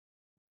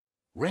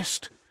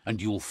Rest,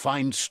 and you'll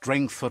find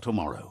strength for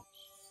tomorrow.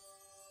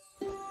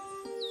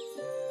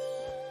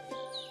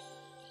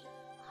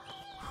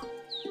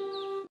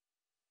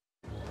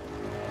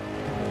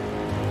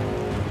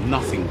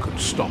 Nothing could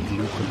stop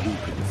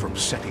Lupa-Lupin from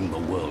setting the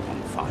world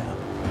on fire.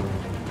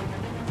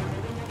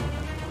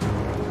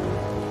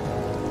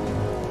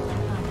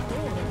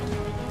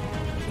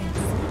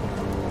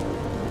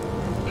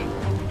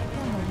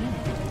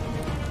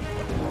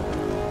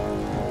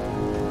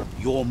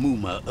 Your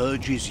Muma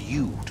urges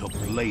you to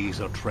blaze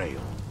a trail.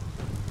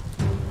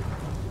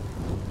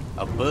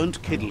 A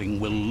burnt kidling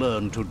will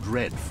learn to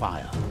dread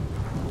fire.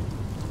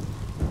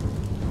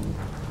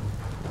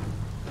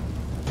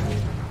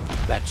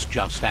 That's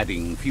just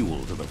adding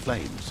fuel to the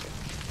flames.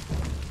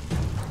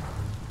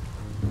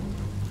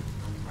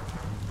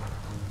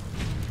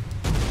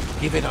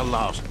 Give it a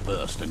last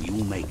burst and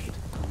you'll make it.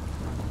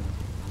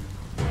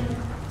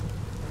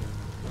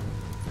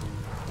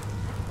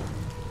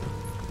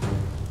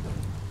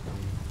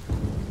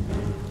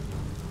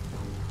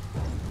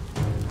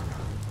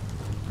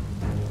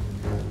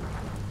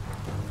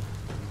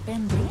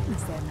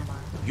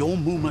 Your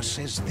Muma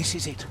says this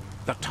is it.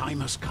 The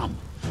time has come.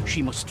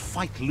 She must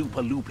fight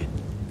Lupa-Lupin.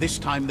 This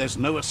time there's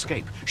no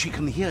escape. She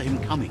can hear him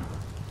coming.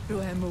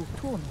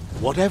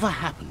 Whatever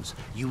happens,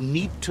 you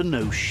need to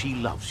know she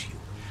loves you.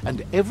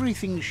 And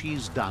everything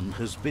she's done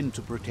has been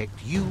to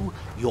protect you,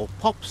 your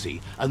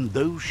Popsy, and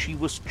those she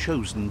was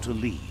chosen to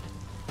lead.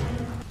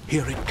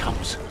 Here it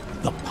comes.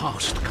 The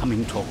past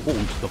coming to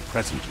haunt the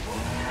present.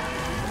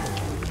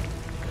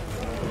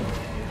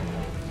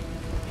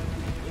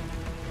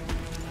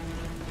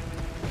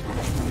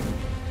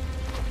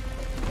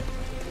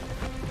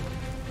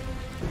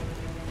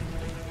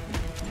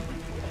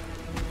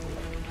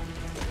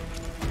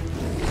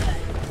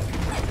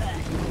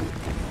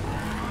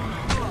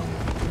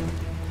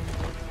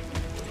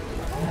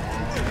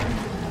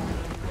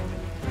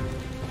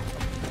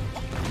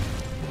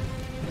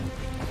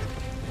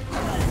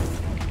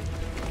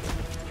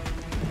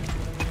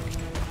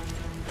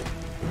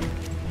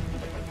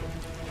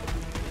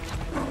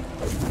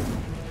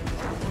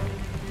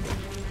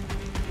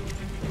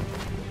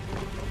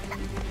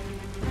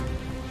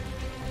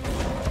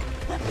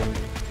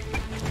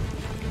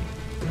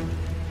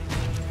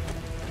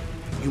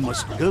 You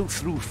must go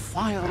through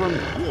fire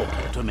and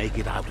water to make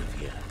it out of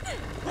here.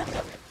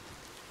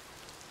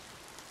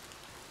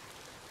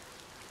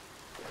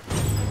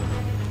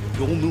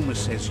 Your Muma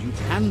says you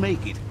can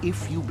make it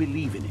if you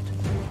believe in it.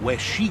 Where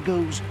she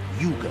goes,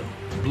 you go.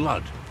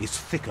 Blood is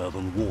thicker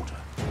than water.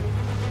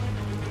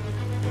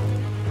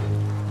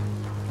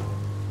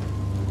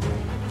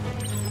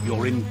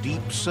 You're in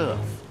deep surf.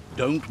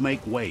 Don't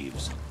make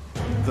waves.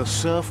 The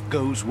surf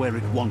goes where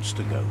it wants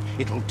to go.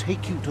 It'll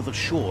take you to the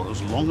shore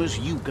as long as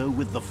you go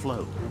with the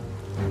flow.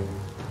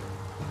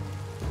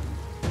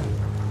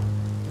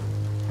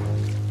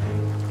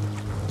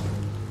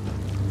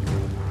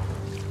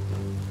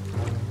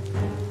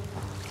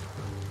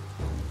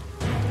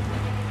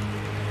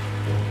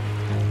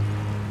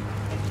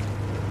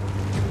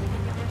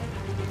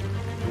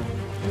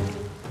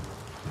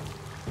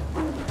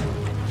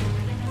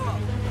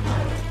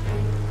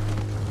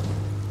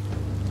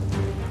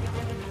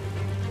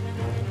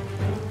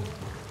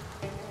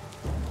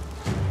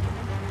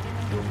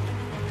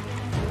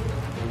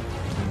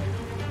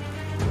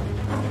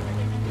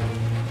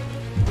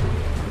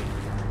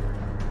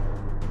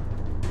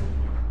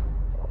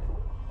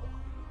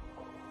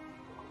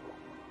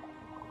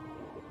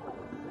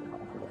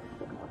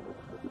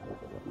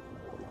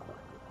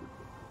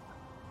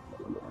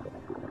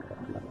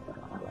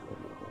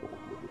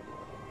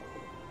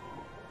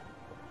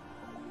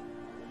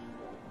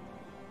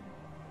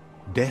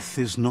 Death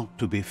is not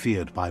to be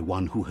feared by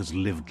one who has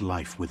lived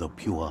life with a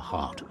pure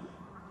heart.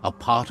 A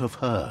part of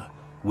her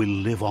will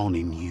live on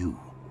in you.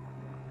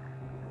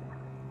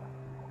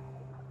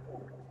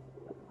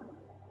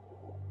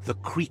 The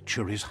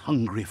creature is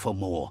hungry for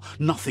more.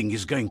 Nothing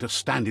is going to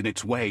stand in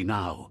its way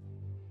now.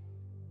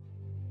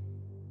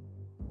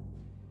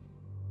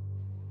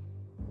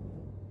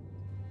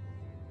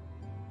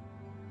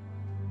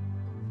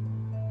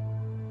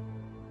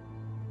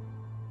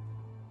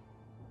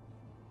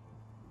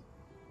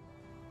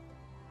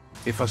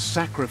 If a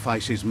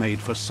sacrifice is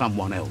made for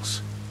someone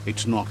else,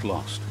 it's not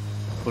lost,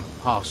 but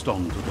passed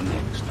on to the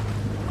next.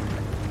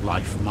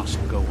 Life must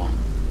go on.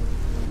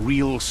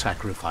 Real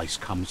sacrifice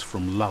comes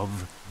from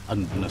love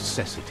and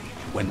necessity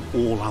when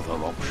all other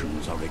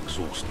options are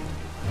exhausted.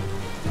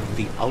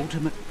 The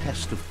ultimate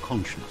test of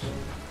conscience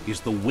is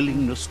the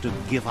willingness to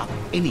give up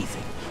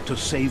anything to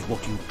save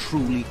what you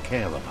truly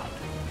care about.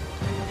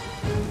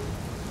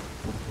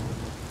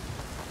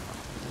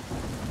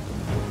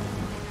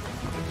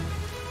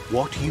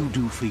 What you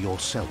do for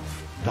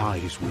yourself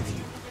dies with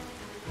you.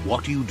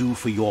 What you do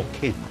for your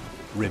kin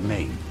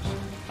remains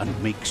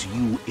and makes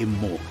you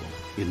immortal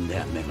in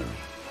their memory.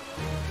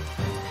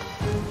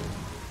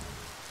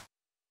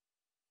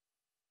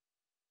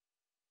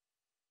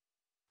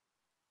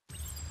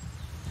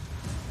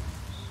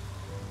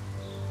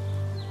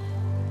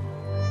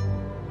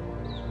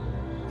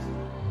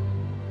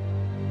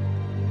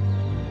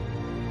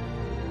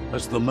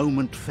 As the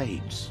moment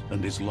fades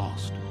and is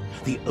lost,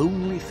 the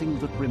only thing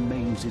that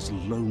remains is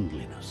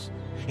loneliness.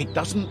 It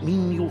doesn't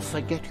mean you'll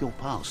forget your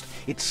past.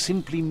 It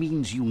simply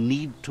means you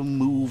need to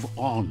move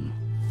on.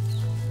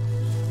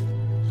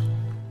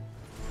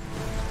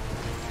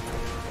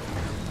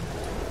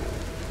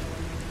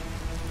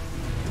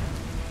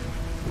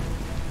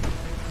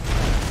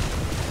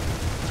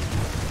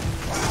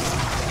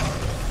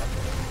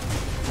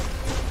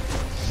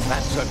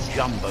 That's a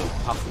jumbo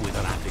puff with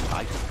an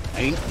appetite.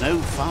 Ain't no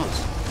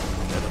fuzz.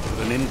 Better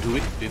put an end to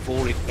it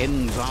before it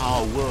ends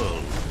our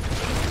world.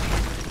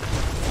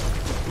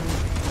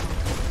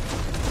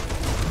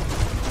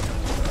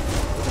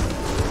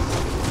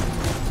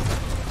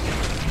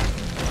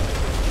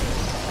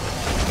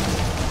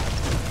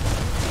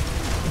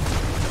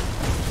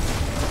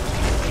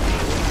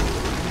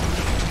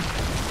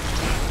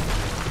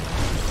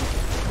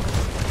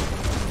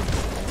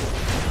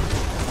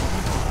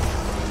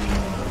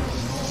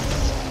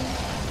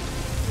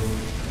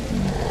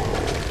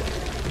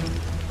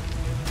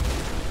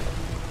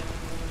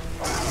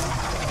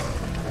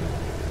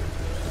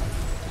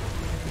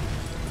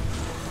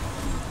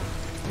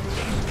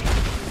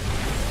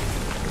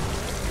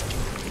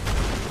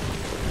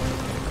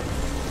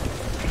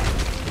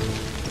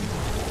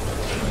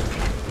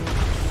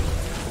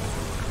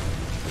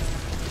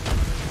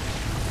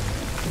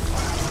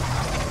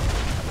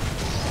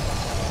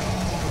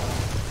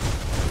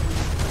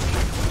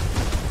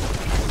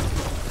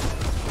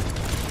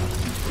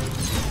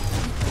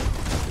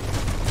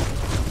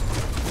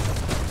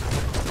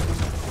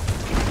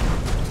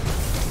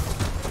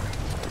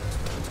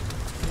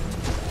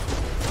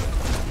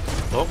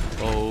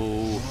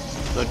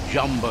 The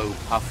jumbo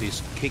puff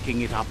is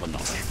kicking it up a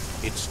notch.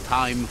 It's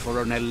time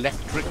for an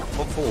electric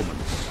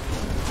performance.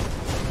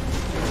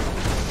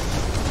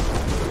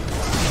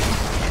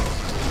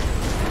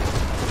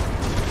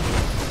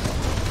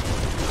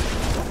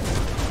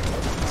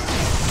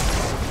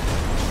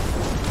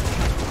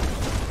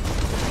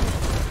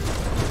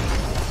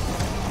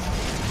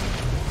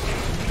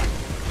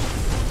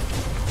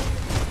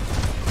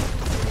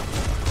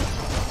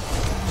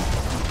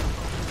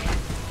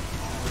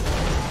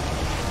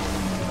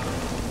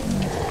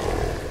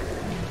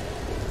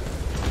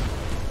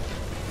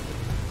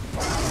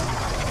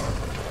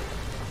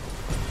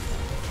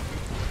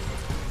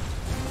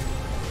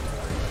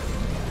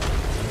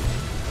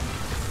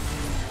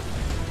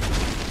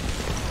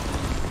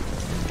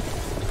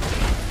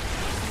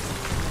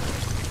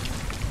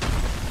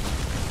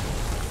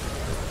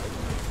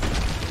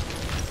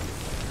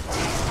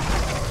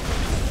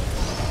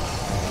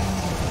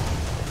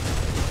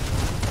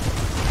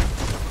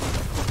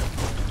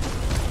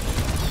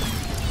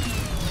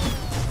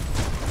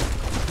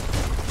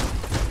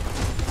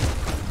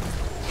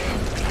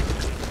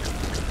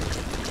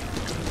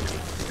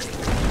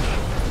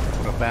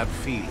 Bad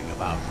feeling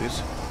about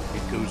this.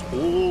 It goes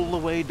all the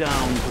way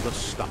down to the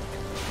stomach.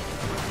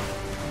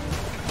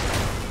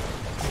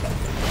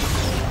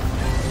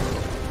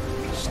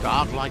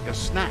 Start like a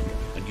snack,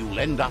 and you'll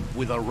end up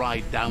with a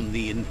ride down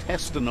the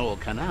intestinal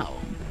canal.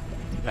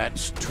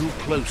 That's too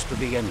close to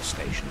the end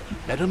station.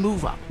 Better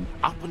move up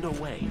and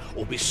away,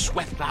 or be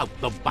swept out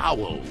the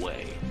bowel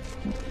way.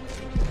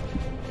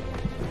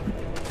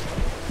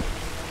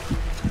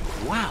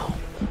 Wow,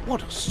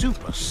 what a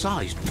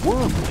super-sized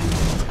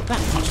wormling. That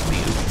must be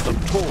the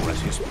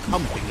Taurus is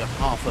pumping at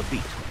half a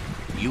beat.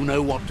 You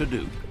know what to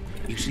do.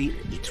 You see,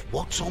 it's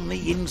what's on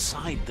the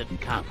inside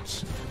that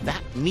counts.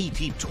 That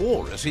meaty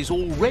Taurus is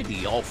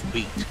already off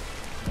beat.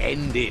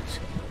 End it.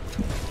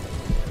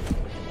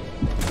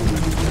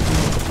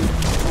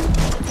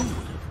 Who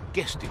would have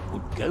guessed it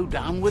would go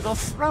down with a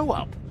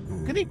throw-up?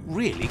 Can it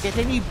really get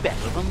any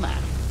better than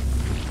that?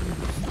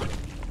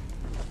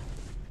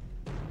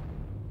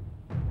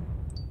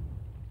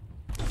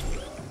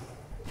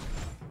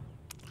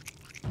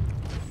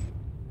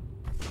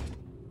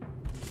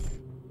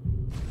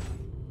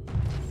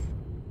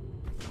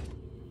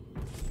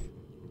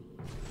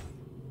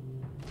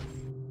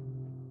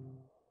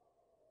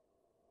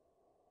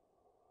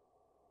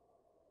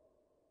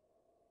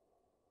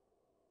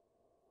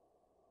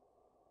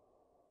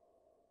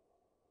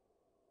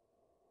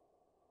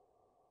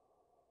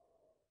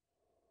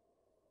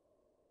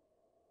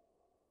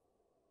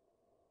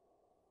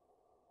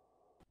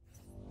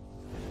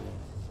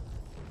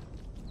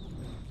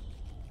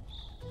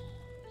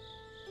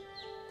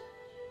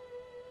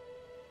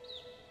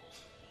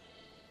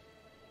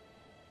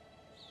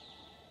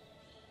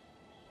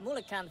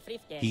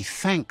 He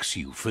thanks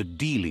you for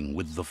dealing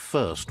with the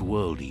first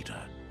World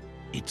Eater.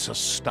 It's a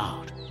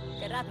start.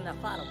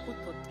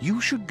 You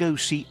should go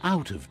see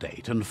Out of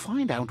Date and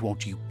find out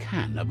what you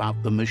can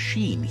about the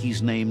machine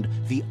he's named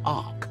the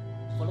Ark.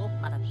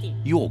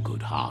 You're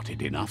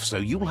good-hearted enough, so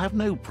you'll have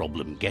no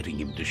problem getting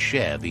him to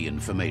share the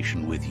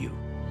information with you.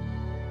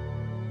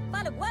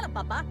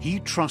 He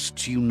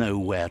trusts you know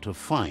where to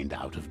find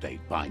Out of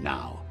Date by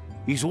now.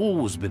 He's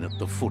always been at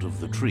the foot of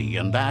the tree,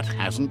 and that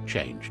hasn't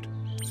changed.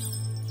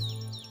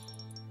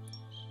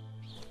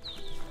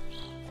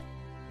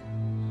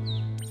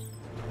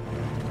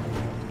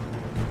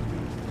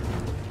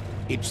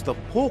 It's the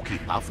Porky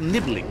Puff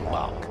nibbling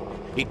bark.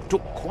 It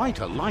took quite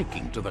a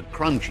liking to the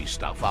crunchy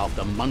stuff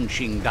after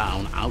munching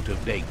down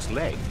Out-of-Date's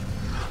leg.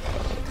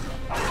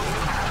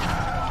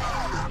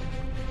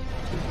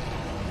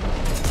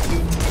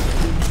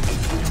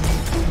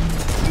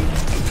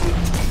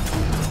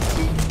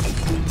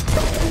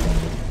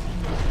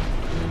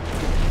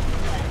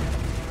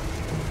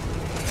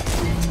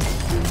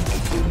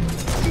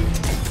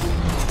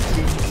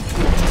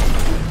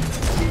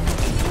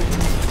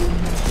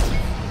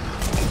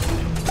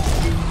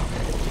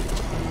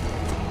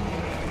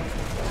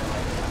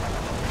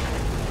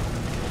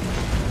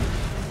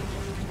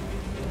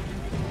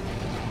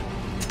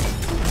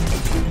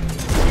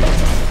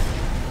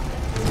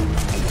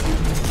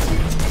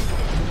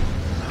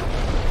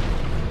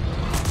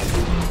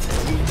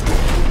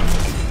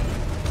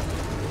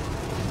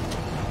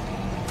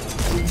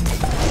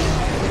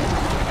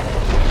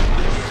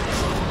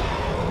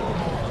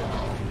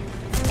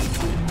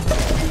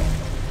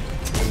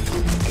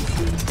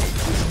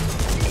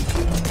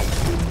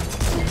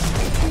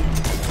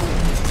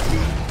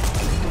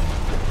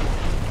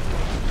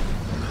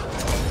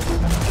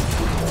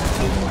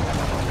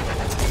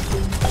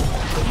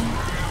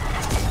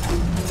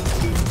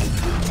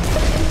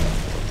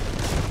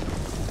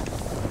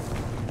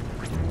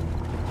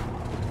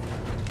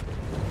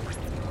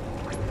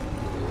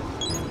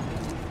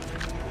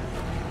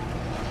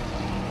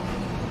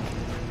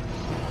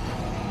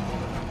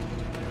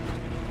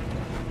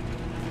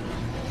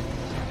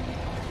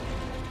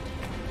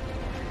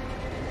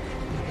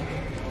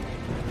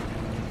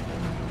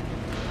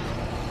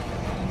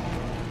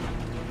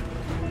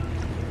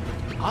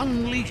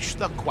 Unleash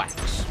the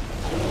quacks.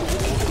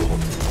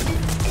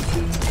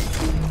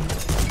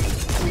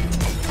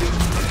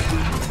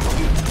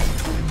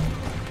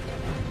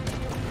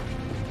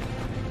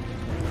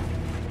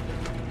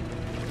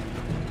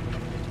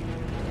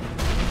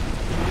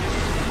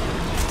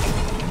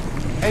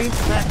 Ain't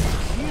that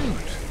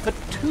cute?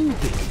 A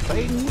two-bit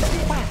playing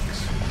with quacks.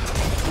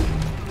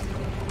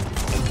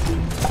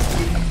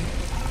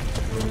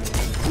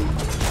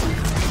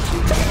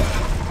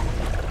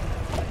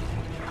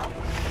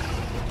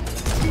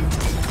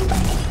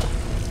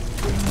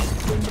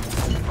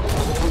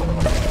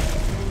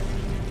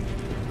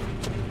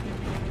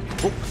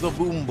 Hook the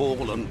boom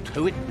ball and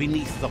tow it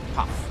beneath the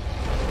puff.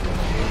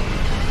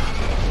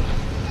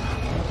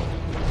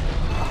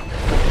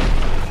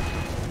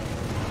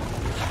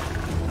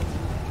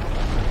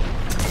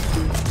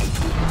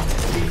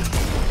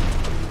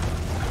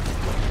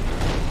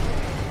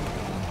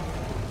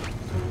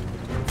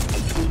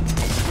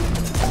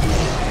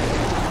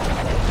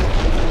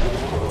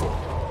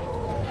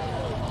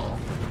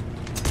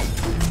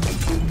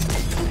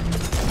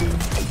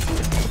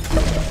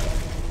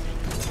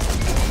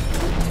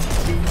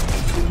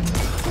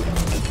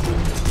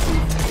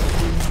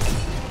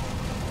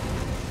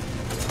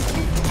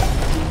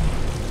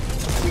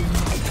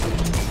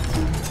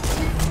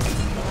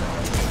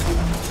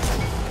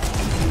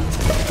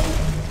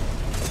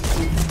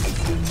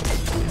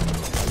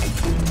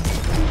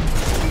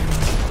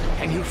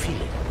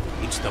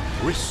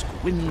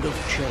 Wind of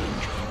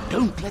change.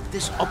 Don't let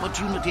this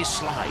opportunity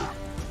slide.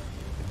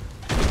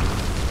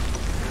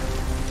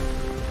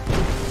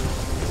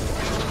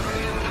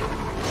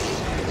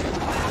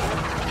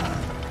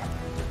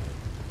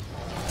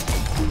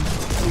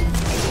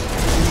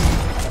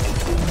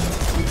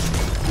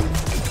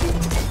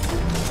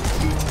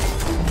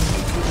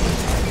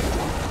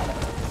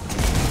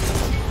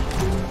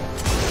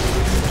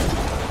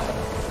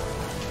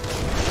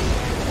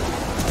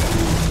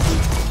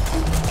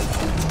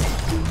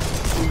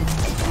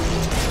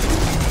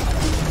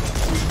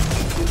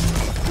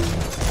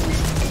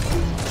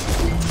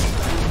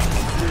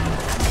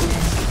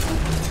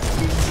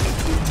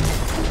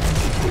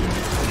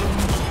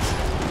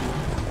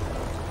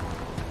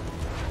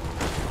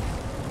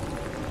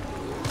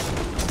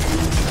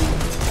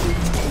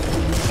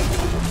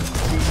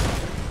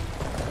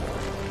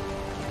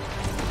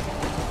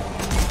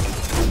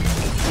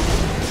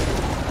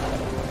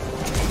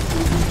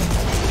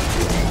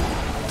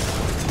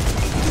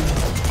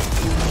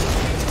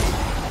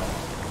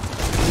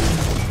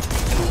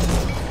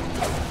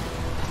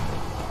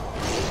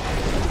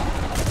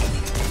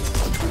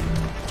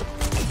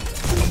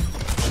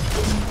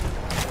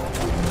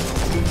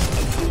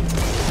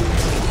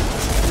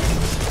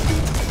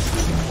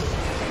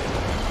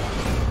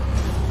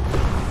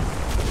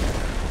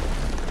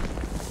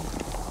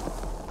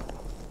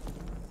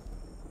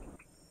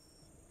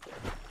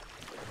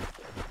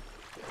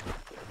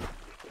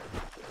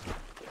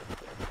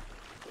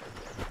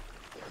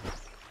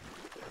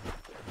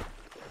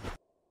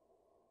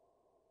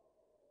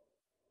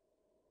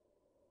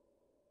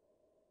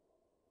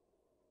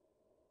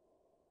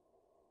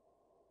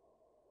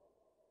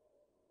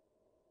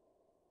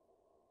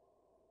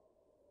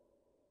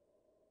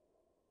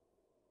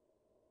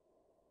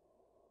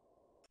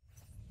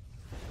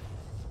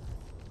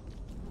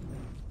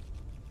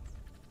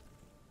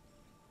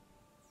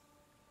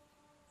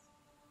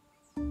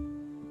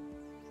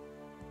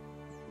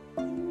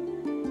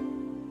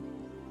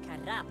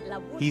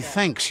 He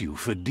thanks you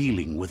for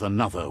dealing with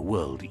another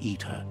world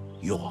eater.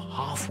 You're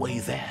halfway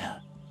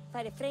there.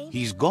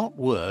 He's got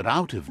word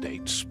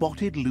out-of-date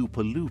spotted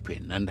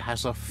Lupa-Lupin and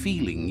has a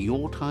feeling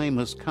your time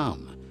has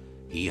come.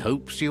 He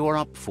hopes you're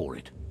up for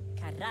it.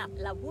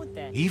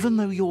 Even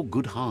though you're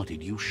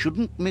good-hearted, you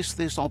shouldn't miss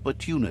this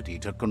opportunity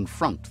to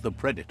confront the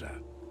predator.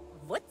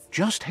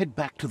 Just head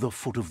back to the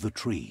foot of the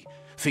tree.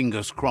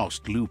 Fingers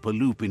crossed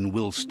Lupa-Lupin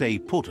will stay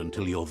put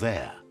until you're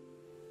there.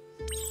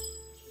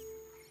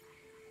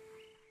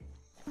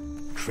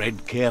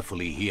 Tread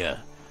carefully here.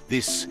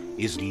 This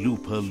is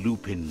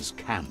Lupa-Lupin's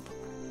camp.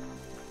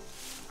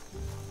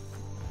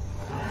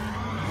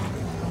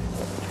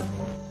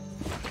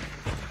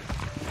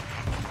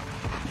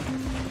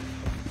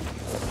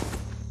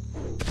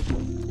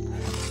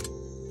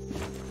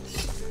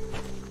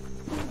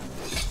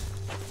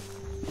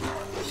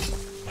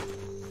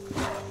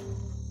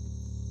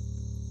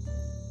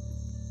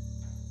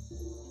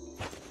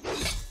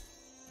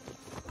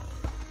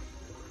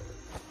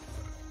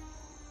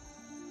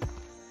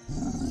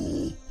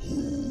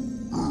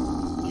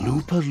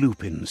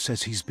 Lupa-Lupin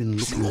says he's been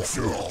looking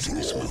forward to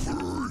this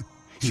moment.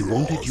 He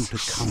wanted you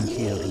to come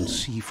here and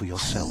see for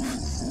yourself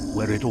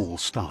where it all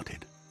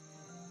started.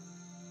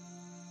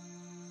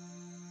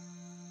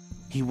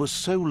 He was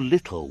so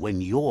little when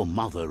your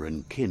mother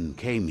and kin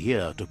came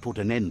here to put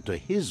an end to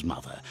his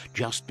mother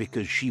just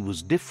because she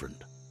was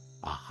different,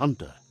 a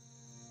hunter.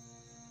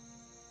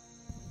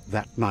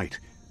 That night,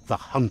 the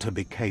hunter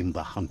became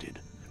the hunted,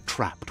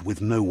 trapped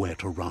with nowhere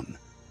to run.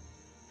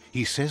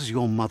 He says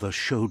your mother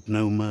showed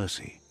no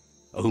mercy.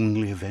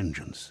 Only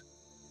vengeance.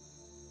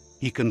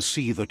 He can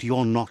see that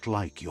you're not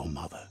like your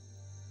mother.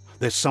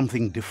 There's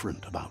something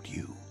different about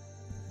you.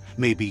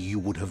 Maybe you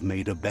would have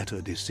made a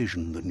better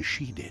decision than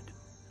she did,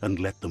 and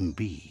let them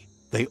be.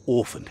 They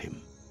orphaned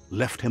him,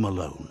 left him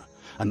alone,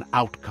 an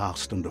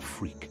outcast and a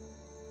freak.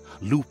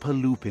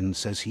 Lupa-Lupin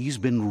says he's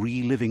been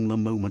reliving the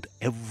moment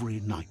every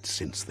night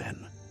since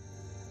then.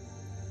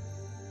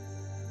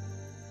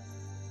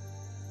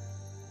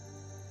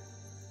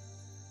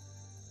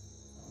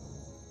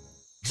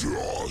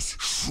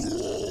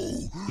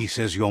 He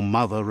says your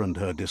mother and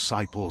her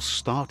disciples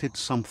started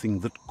something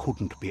that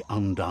couldn't be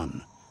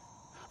undone.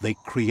 They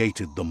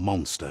created the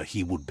monster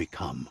he would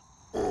become.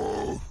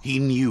 He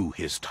knew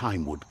his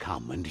time would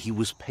come, and he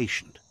was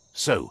patient.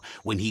 So,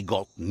 when he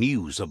got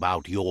news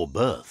about your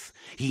birth,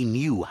 he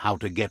knew how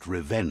to get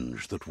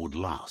revenge that would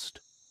last.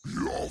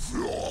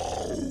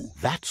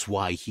 That's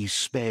why he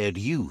spared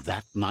you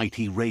that night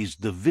he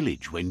raised the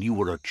village when you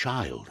were a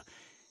child.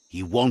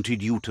 He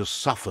wanted you to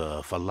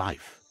suffer for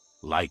life.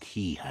 Like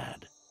he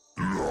had.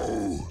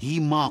 No. He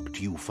marked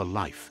you for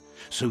life,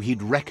 so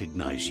he'd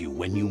recognize you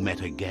when you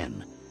met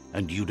again,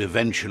 and you'd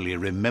eventually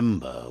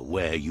remember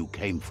where you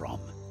came from.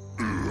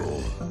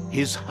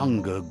 His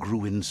hunger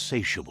grew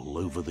insatiable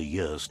over the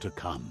years to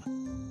come.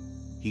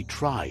 He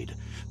tried,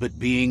 but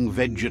being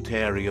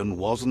vegetarian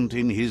wasn't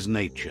in his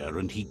nature,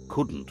 and he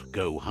couldn't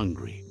go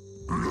hungry.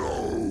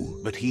 No.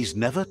 But he's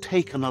never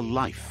taken a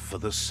life for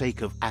the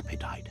sake of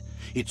appetite.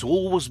 It's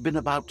always been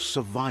about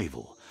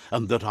survival,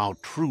 and that our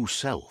true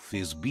self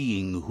is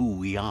being who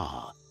we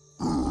are.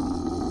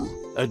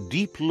 A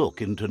deep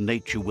look into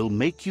nature will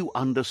make you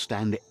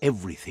understand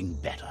everything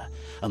better,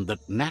 and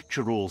that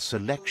natural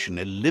selection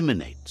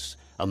eliminates,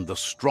 and the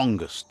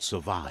strongest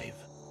survive.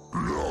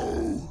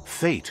 No.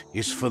 Fate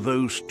is for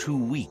those too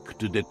weak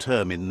to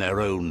determine their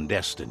own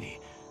destiny,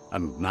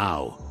 and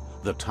now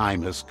the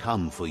time has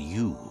come for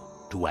you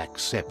to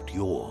accept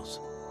yours.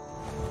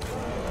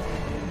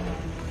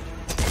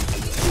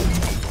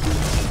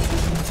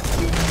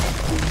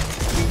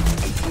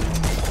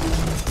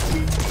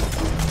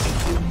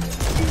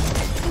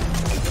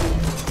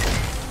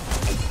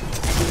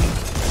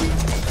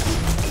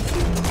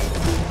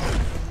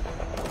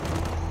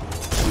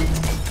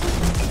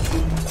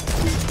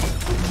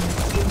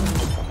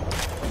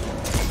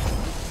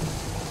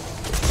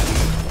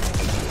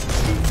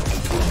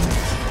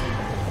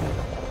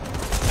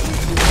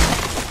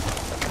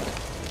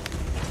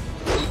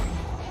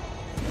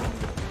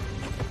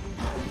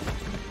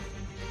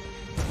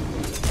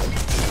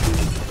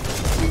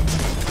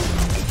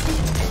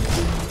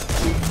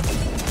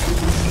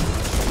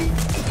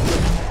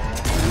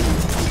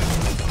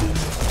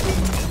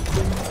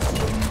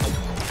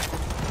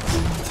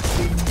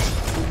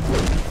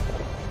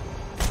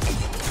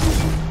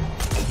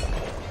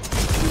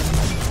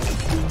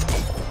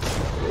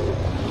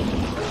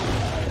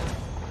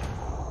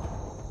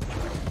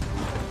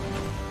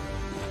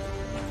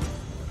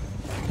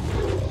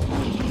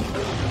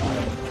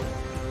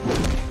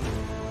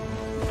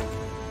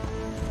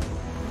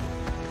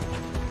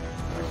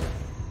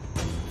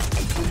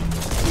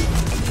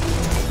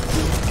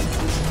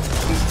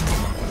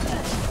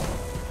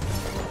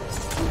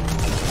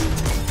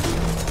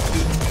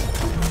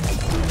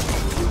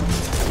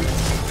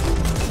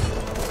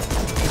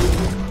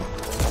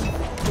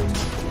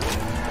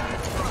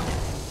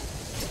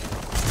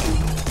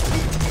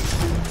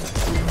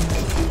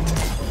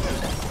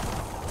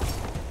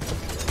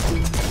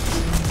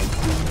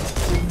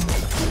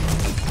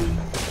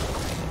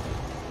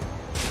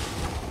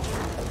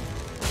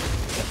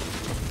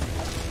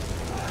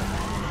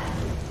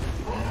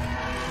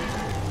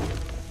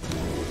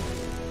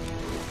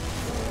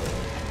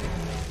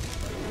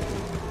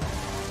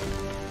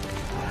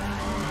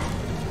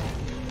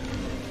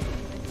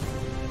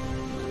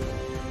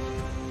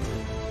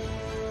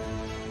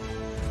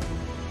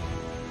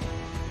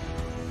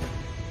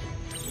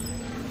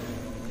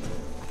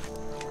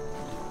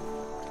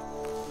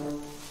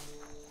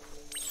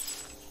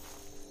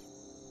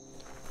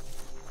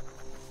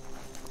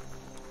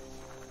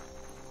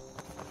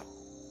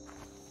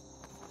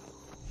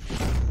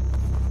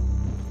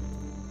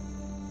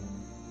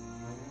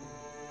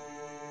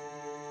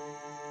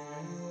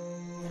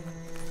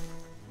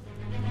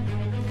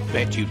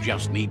 Bet you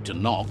just need to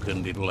knock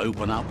and it'll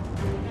open up.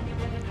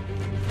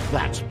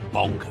 That's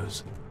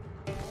bonkers.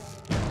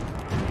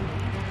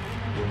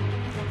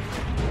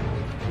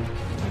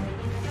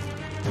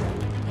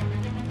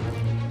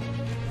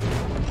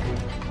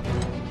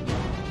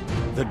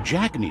 The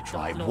Jagni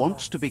tribe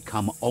wants to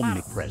become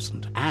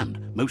omnipresent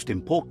and, most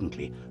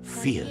importantly,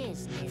 feared.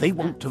 They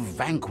want to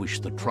vanquish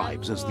the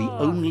tribes as the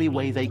only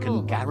way they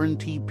can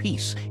guarantee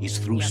peace is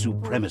through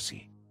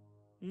supremacy.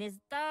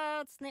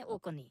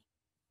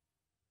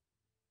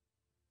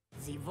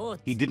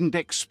 He didn't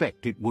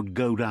expect it would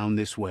go down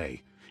this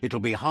way. It'll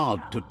be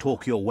hard to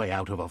talk your way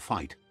out of a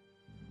fight.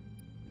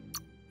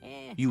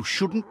 You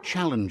shouldn't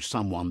challenge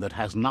someone that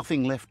has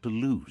nothing left to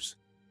lose.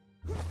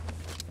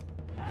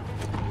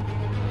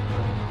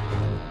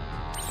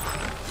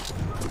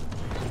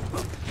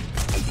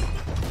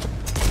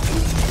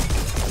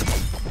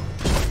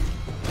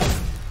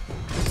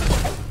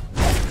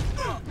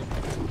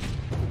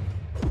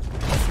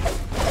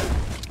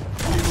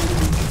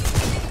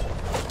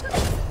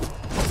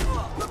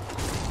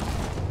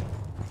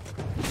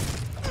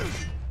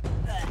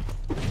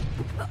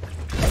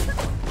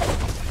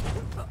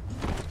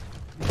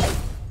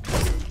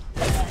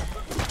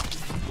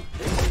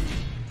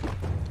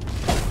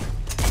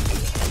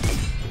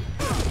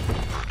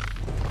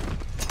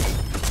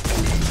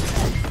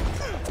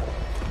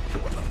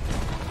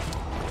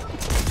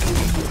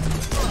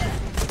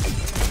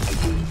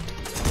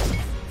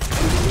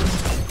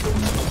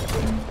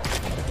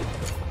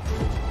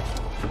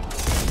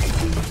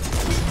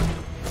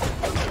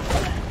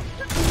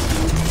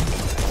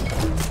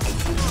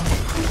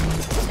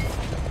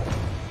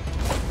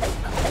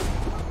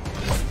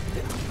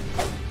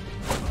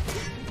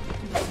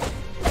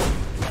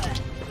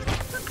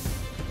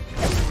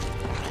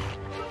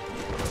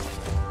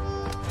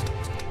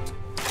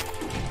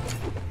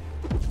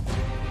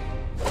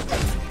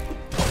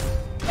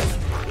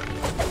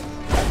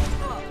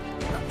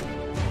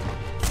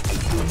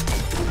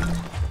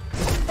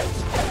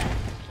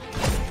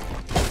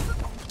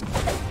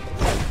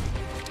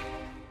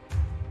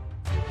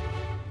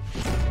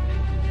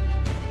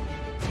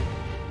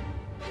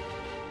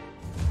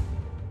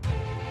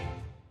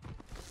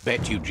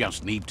 Bet you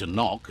just need to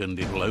knock and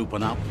it'll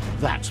open up.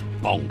 That's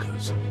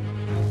bonkers.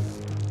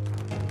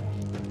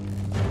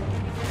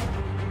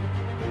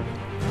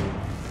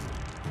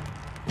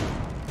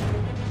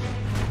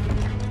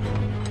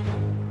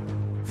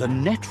 The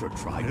Netra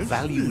tribe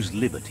values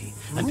liberty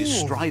and is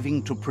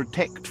striving to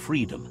protect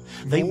freedom.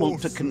 They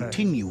want to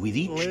continue with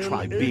each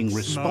tribe being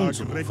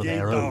responsible for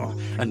their own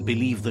and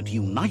believe that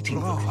uniting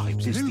the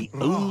tribes is the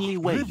only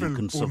way you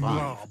can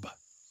survive.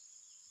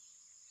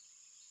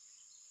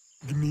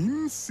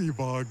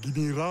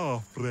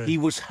 He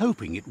was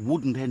hoping it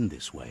wouldn't end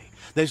this way.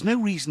 There's no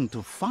reason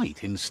to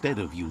fight instead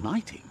of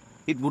uniting.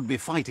 It would be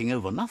fighting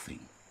over nothing.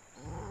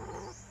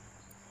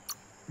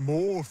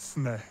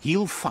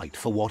 He'll fight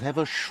for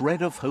whatever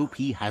shred of hope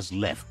he has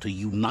left to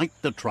unite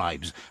the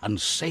tribes and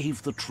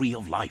save the Tree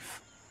of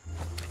Life.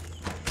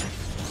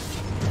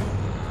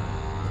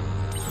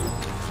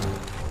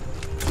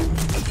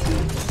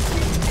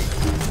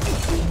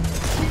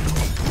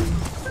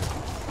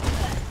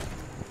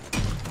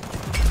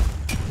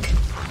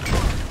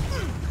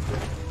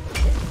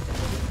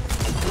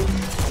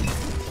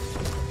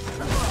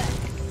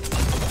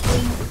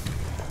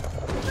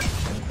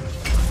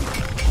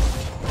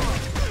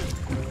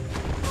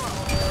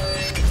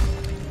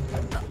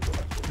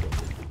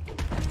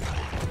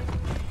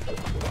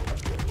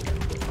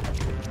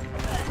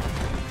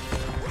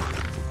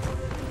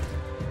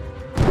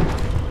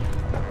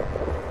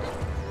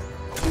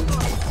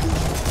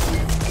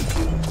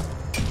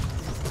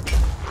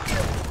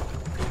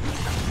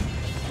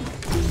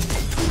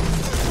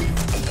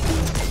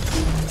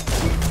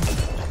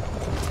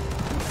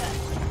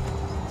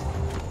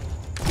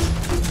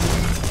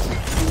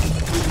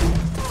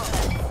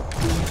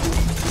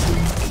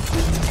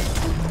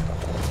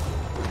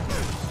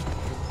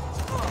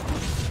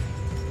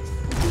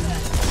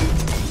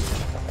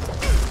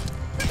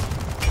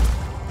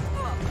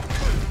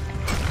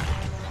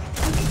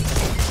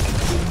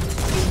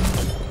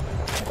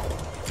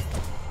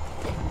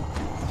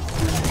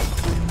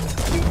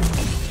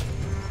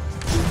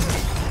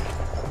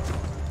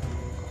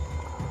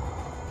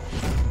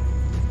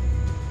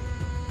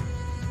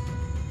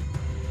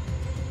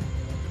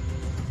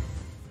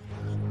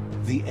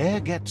 The air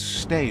gets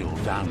stale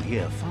down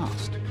here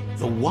fast.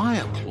 The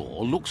wire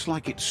claw looks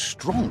like it's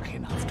strong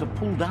enough to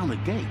pull down a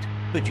gate.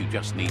 But you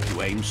just need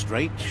to aim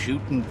straight,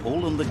 shoot and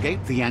pull, and the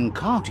gate. The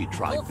Ankati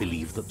tribe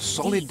believe that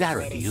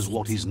solidarity is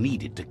what is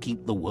needed to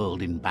keep the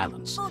world in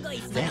balance.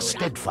 They're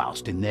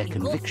steadfast in their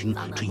conviction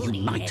to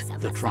unite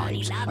the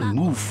tribes and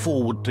move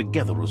forward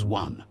together as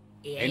one.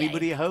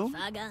 Anybody home?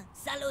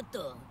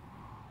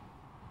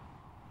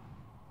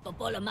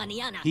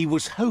 He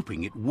was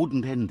hoping it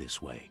wouldn't end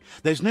this way.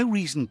 There's no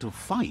reason to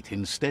fight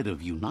instead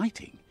of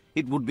uniting.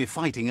 It would be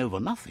fighting over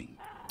nothing.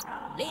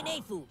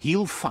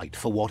 He'll fight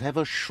for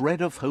whatever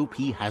shred of hope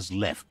he has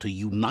left to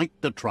unite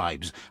the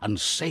tribes and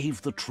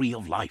save the Tree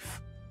of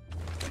Life.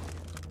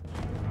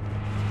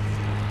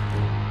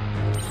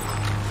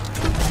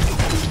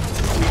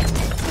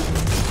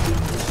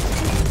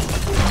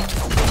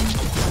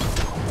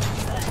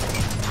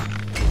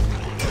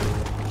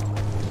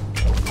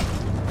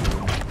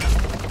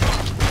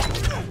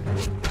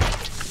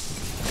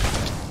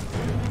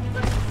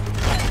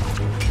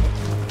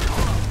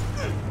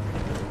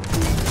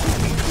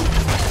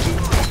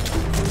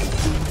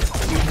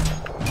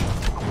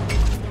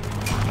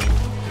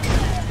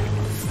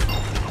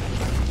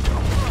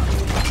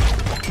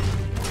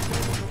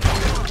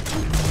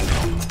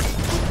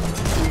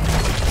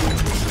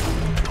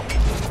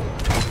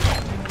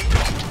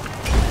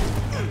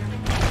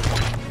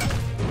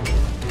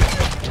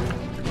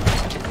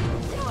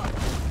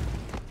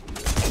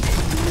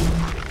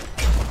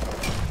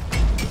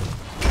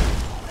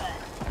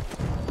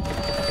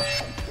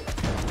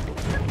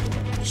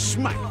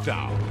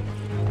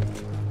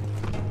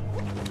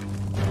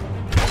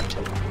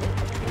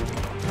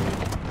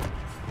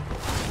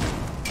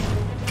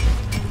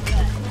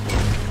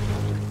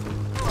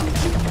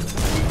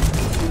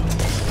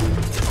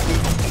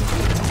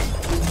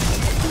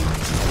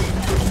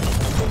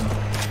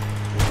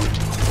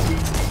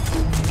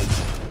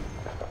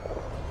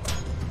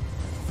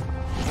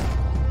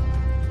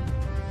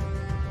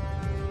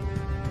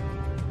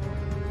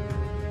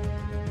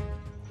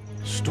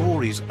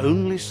 Enemies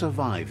only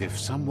survive if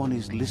someone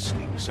is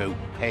listening, so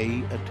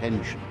pay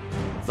attention.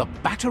 The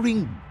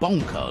battering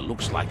bonker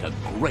looks like a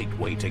great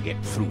way to get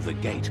through the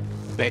gate.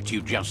 Bet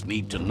you just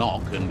need to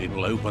knock and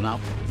it'll open up.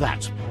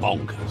 That's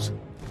bonkers.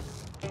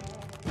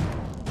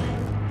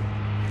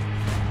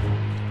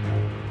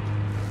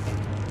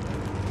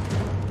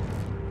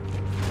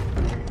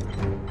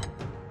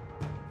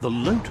 The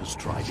Lotus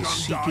tribe is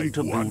seeking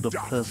to build a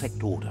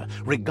perfect order,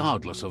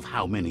 regardless of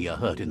how many are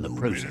hurt in the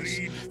process.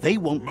 They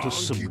want to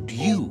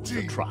subdue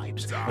the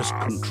tribes, as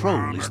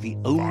control is the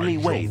only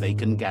way they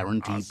can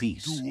guarantee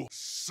peace.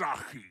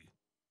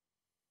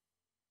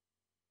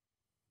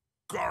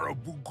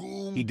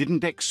 He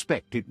didn't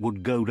expect it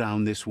would go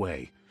down this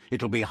way.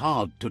 It'll be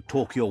hard to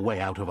talk your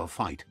way out of a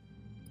fight.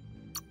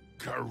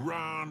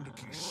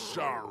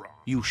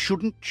 You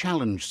shouldn't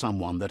challenge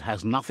someone that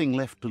has nothing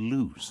left to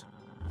lose.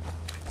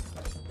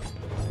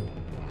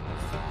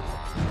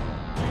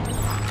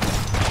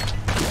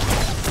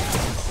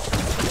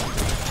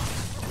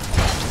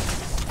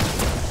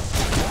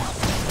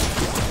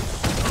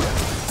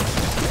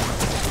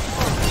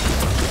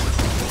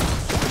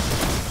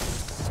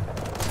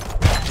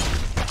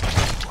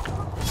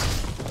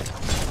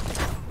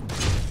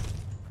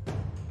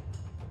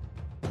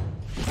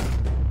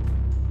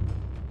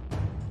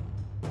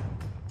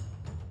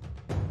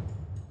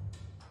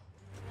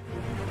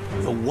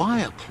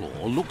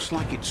 Looks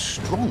like it's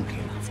strong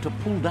enough to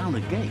pull down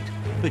a gate.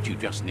 But you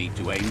just need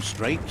to aim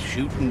straight,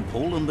 shoot and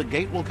pull, and the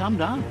gate will come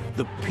down.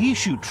 The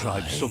Pishu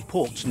tribe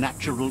supports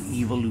natural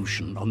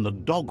evolution on the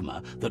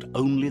dogma that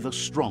only the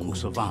strong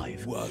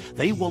survive.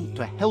 They want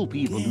to help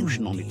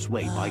evolution on its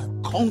way by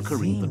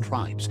conquering the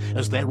tribes,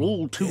 as they're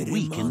all too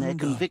weak in their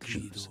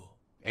convictions.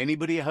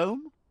 Anybody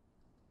home?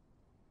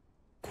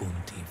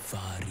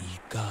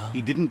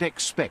 He didn't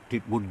expect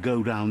it would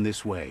go down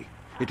this way.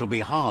 It'll be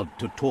hard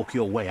to talk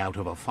your way out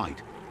of a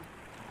fight.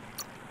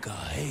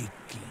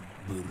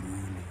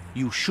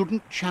 You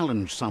shouldn't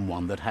challenge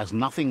someone that has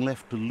nothing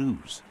left to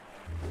lose.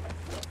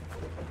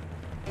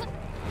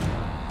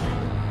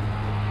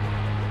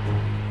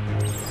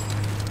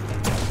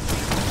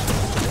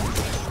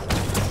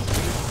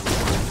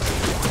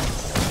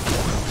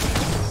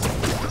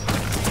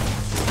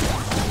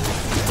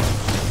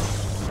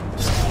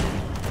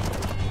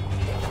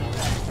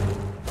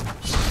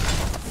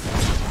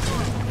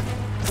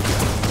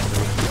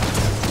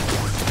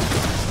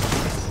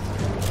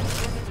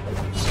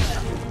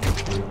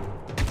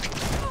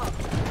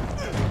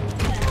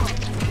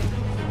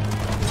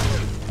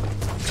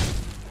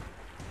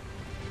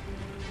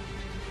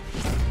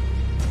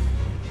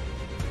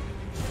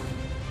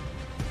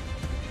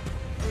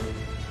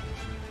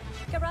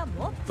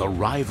 The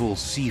rival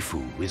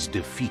Sifu is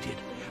defeated,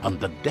 and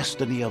the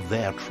destiny of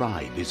their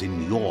tribe is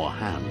in your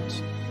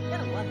hands.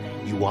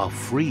 You are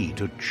free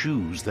to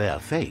choose their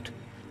fate,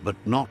 but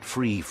not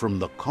free from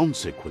the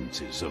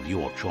consequences of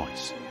your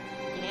choice.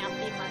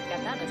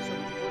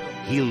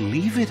 He'll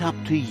leave it up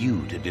to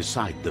you to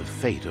decide the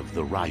fate of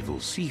the rival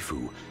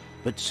Sifu,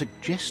 but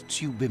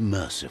suggests you be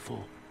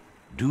merciful.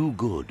 Do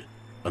good,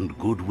 and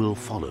good will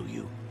follow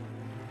you.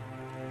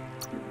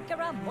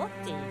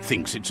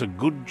 Thinks it's a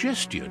good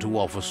gesture to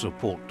offer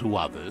support to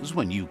others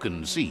when you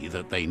can see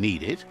that they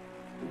need it.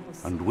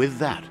 And with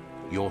that,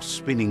 you're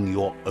spinning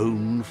your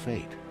own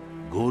fate,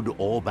 good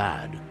or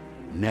bad,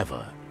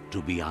 never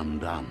to be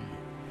undone.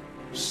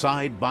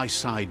 Side by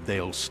side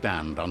they'll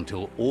stand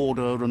until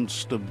order and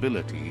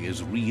stability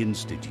is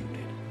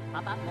reinstituted.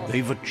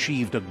 They've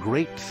achieved a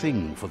great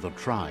thing for the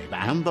tribe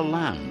and the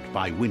land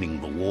by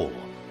winning the war.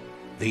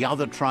 The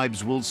other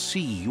tribes will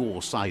see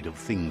your side of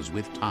things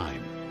with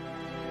time.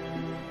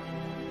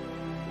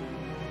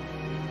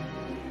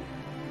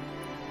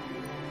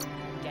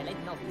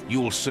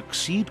 You'll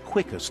succeed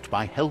quickest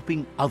by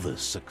helping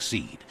others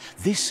succeed.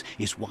 This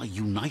is why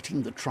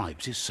uniting the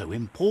tribes is so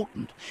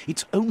important.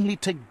 It's only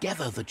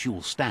together that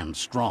you'll stand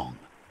strong.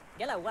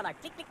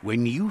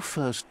 When you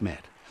first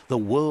met, the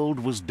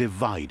world was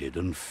divided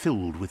and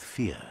filled with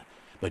fear.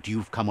 But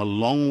you've come a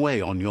long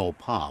way on your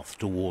path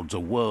towards a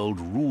world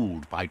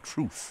ruled by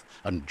truth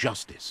and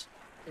justice.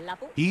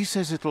 He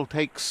says it'll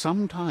take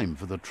some time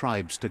for the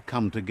tribes to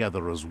come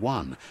together as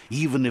one,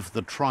 even if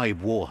the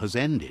tribe war has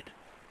ended.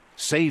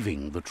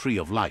 Saving the Tree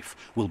of Life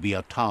will be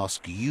a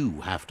task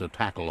you have to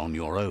tackle on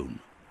your own.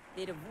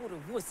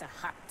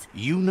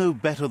 You know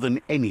better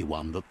than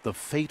anyone that the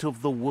fate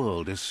of the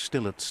world is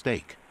still at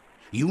stake.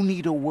 You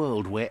need a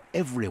world where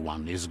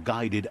everyone is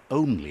guided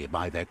only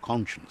by their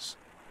conscience.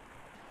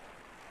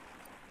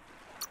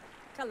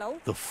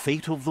 The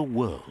fate of the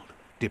world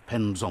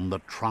depends on the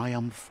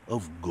triumph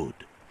of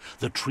good.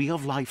 The Tree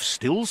of Life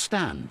still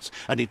stands,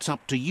 and it's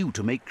up to you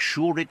to make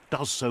sure it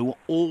does so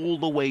all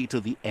the way to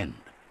the end.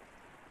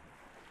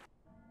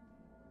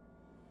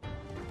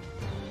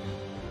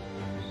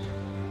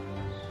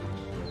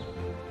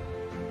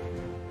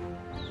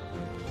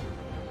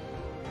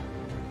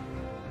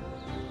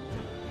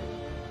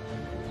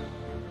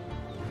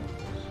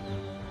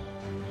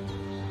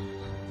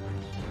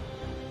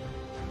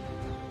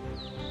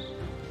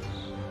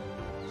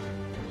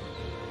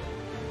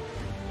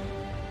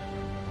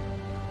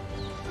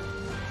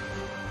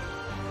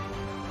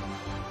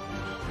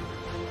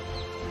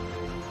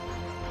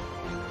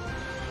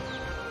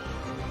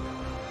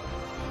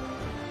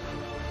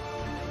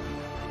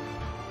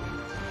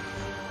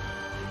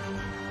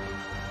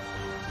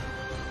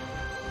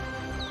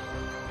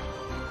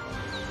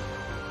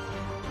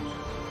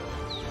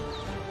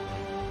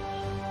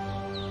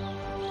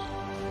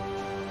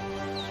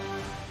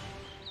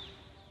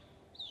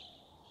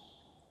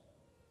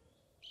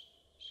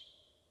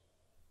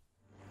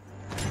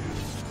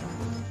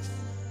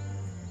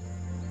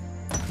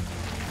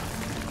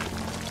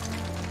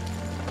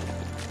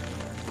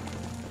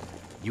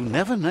 You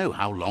never know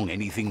how long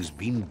anything's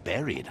been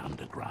buried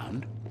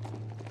underground.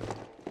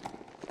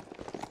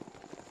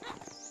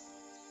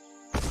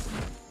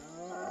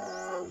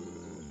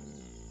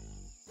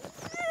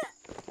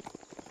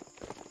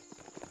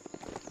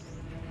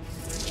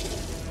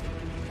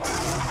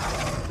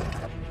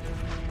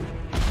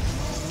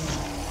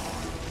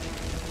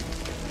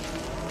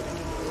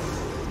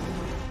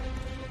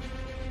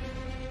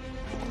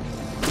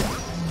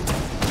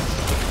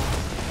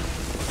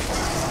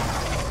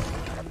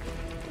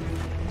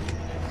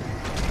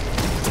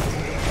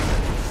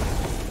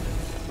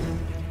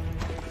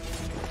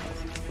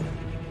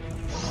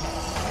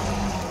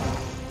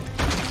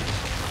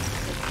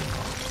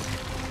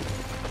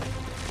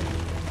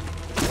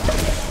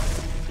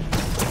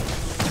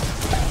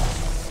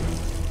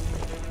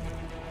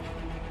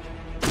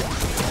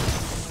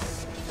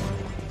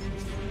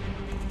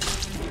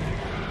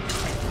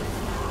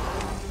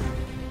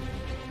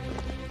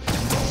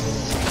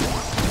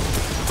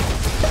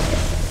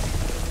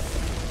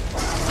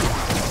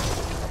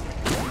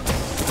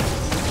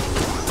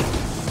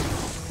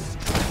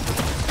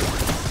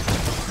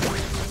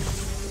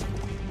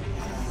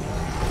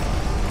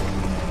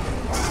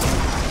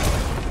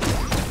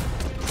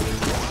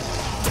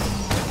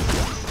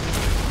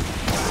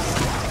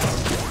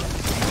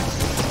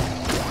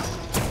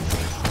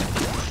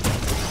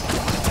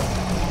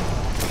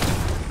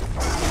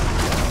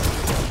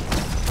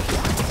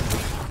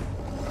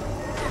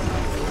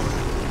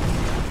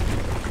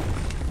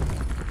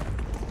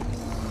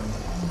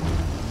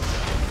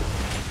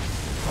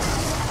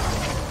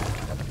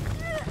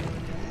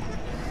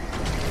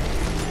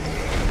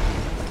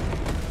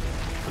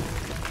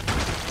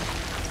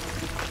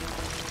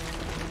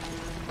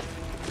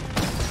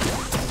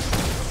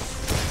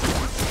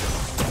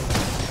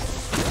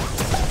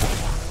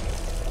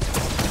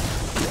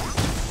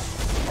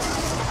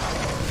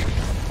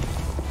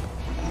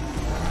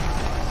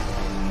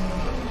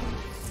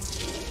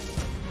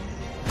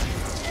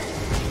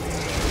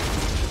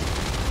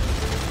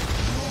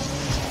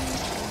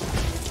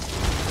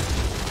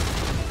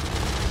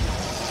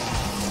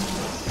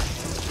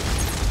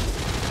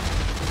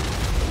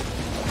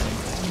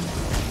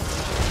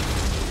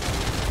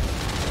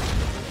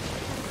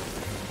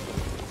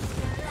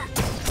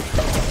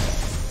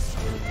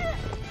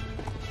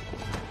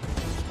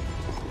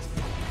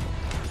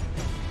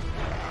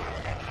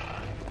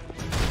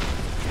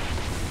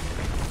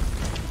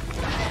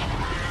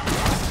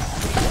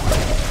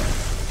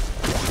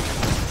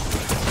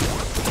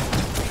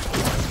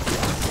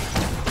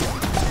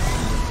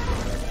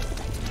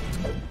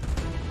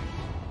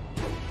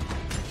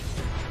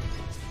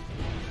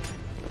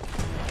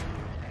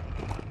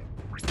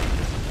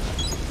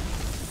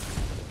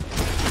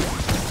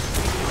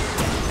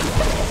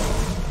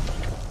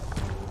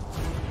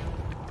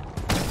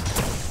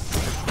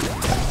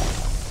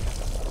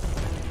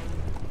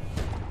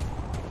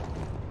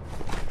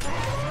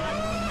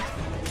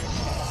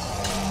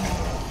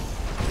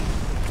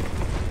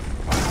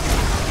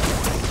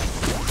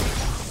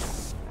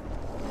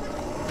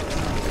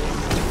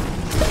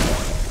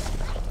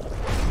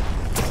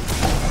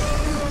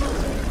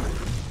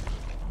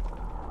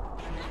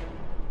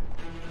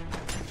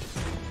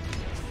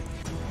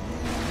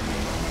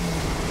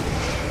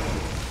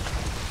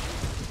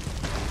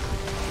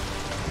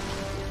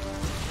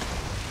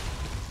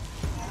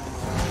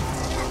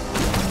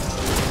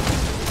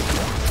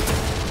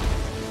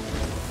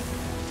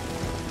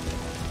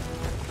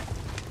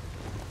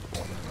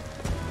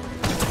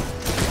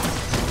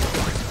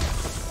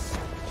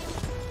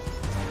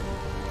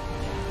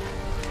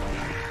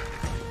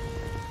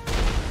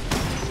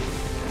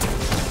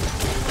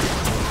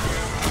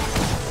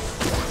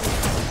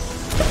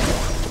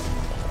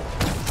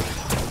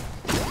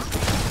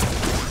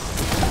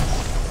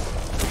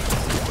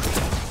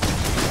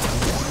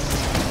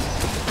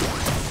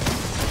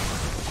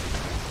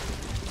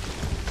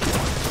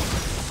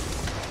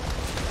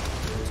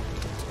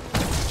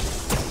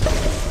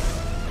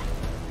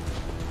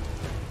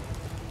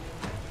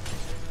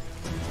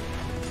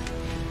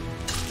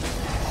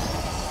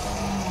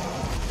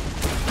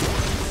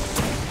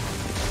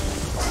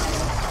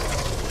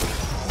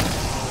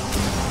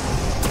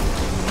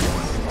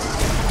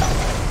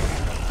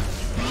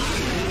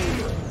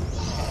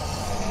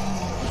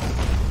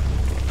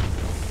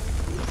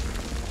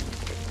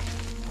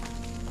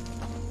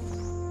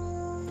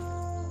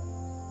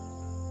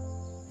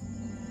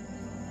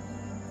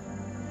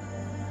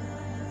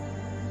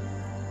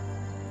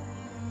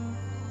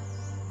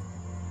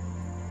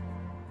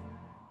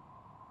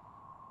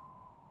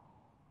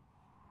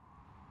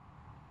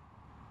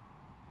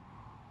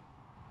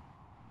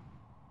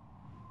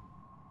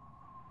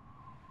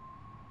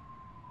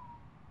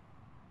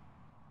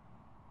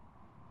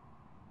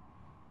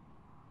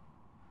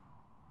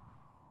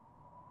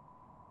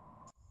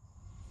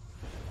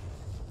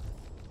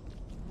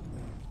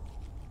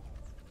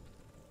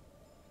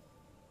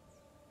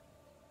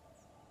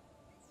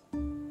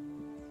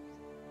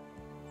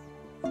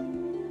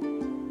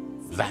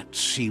 That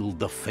sealed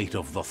the fate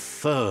of the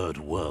third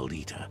World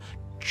Eater.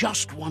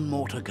 Just one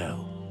more to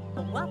go.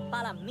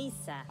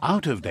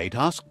 Out of Date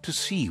asked to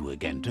see you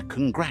again to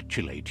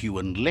congratulate you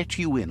and let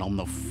you in on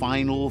the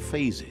final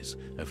phases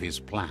of his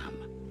plan.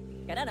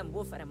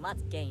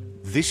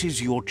 This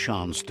is your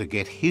chance to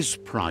get his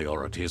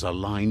priorities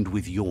aligned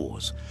with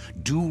yours.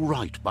 Do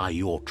right by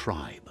your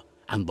tribe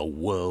and the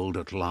world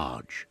at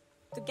large.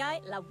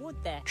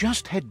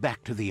 Just head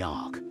back to the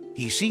Ark.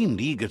 He seemed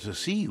eager to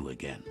see you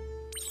again.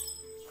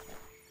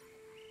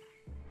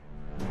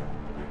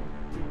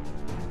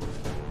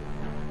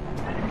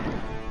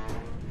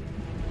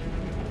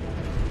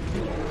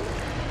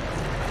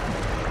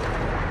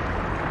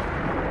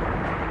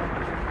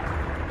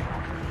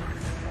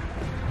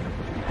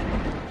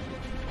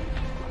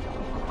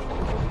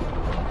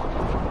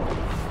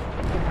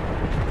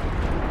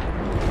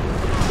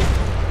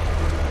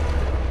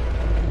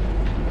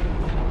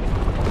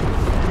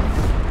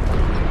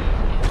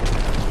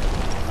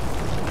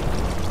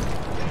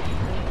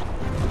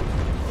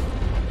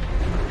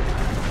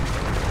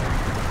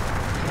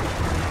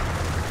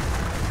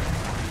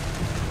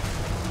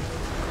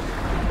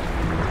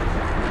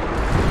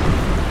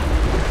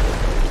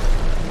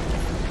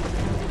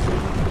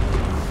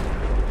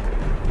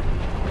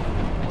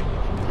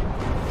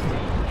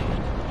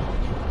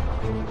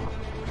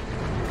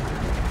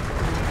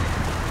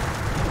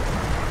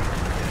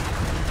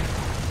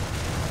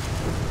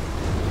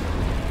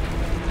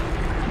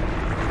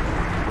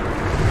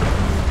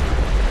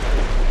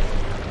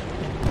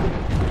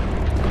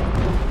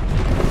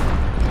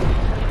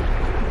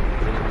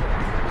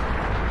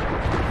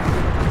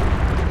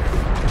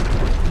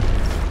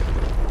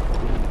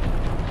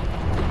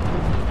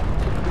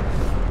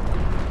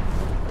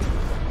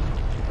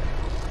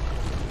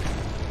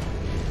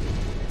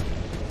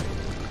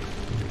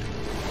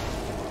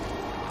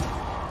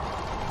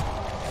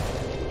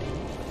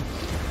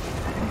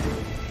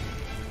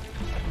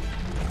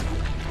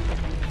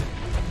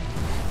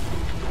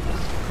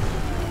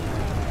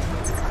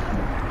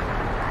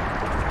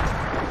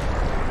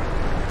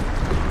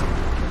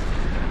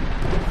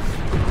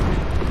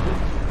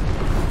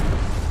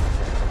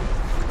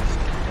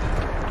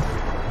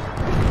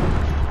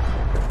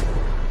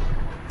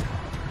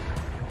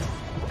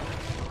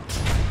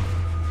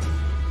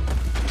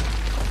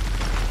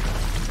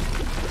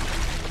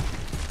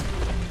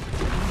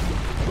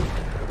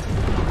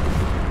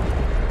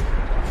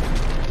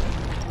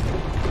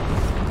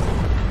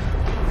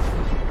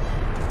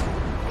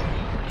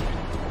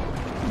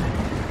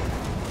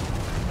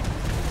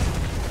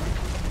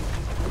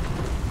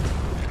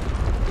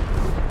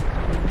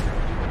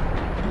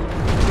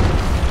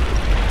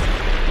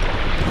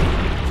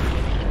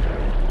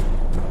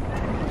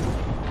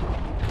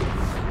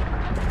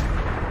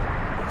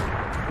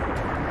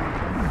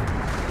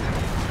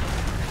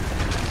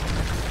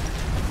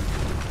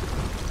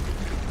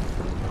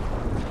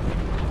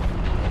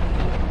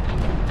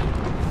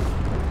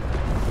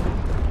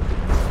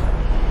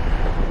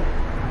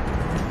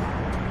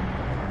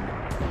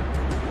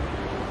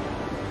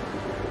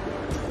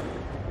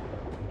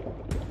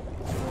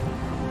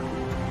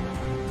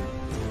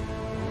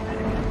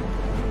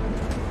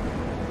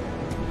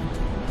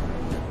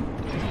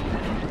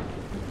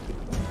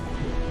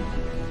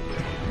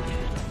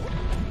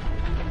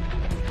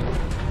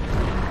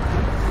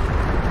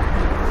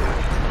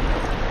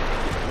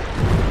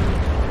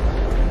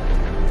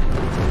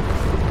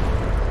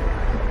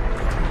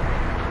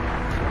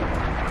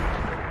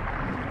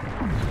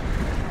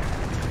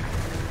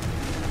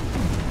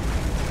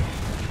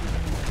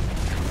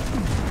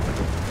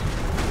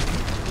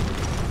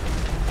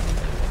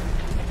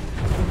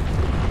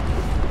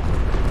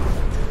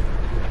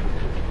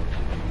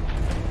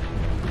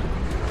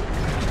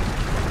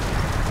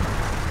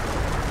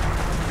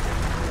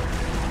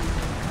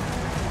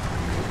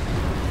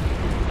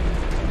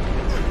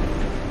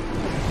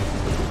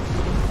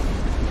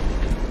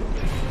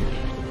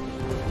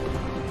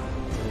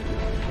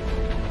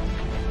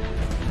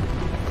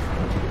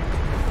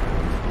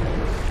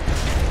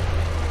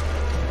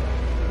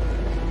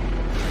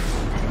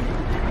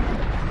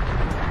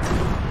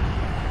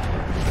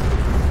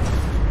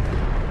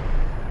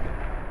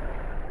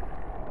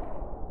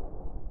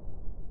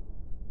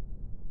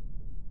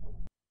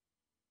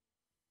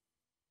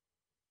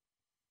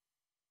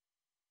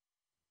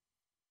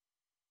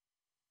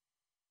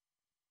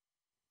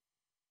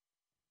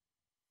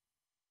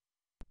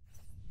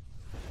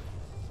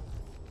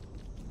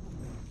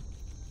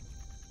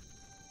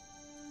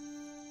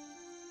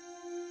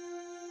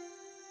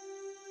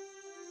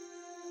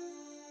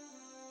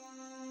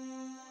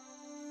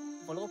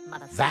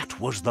 That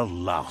was the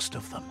last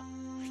of them.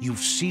 You've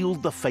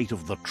sealed the fate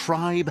of the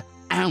tribe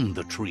and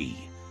the tree.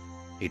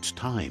 It's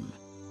time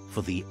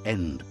for the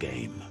end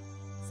game.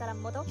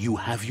 You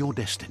have your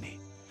destiny.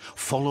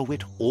 Follow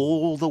it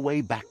all the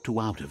way back to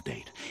Out of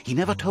Date. He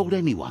never told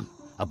anyone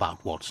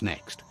about what's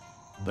next,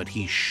 but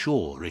he's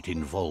sure it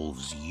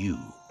involves you.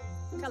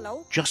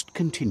 Hello? Just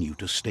continue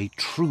to stay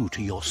true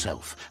to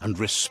yourself and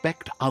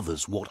respect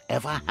others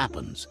whatever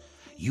happens.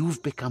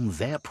 You've become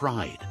their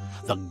pride,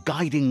 the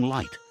guiding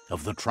light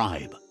of the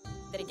tribe.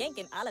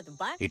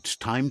 It's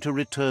time to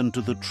return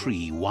to the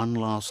tree one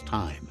last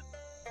time.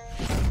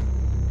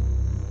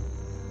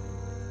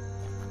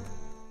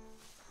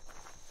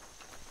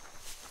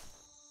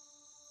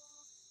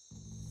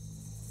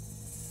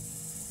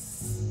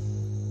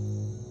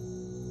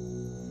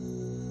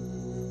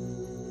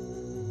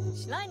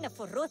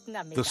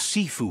 The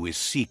Sifu is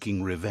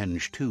seeking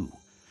revenge too.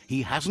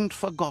 He hasn't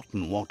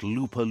forgotten what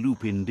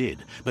Lupa-Lupin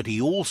did, but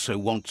he also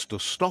wants to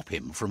stop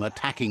him from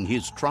attacking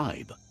his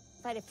tribe.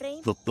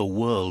 That the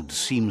world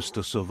seems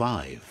to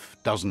survive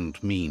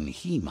doesn't mean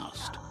he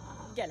must.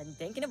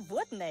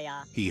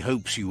 He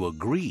hopes you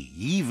agree,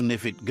 even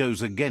if it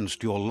goes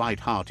against your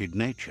light-hearted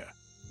nature.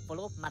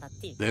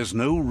 There's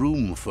no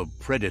room for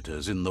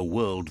predators in the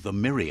world the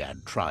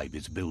Myriad tribe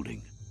is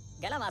building.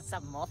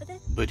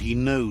 But he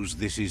knows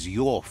this is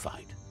your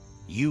fight.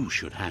 You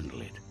should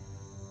handle it.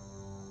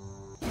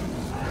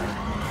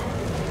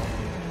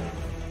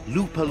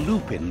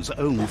 Lupa-Lupin's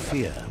own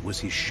fear was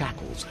his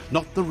shackles,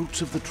 not the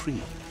roots of the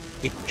tree.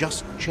 It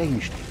just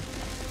changed him.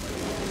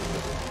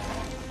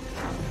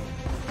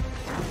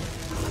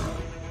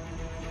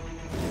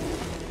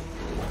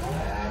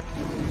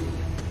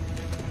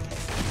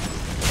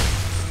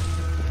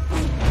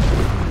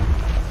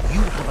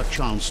 You have a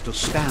chance to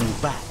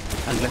stand back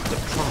and let the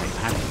tribe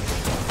handle it.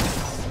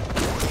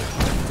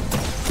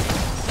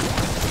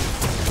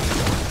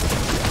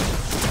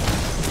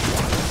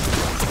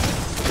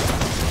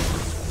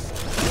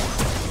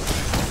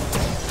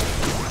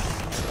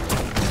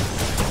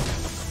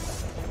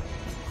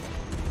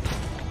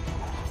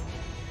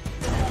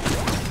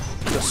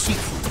 The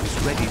Sifu is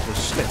ready to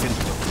step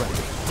into the fray.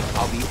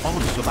 Are the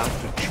odds about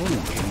to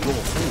change in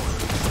your favor?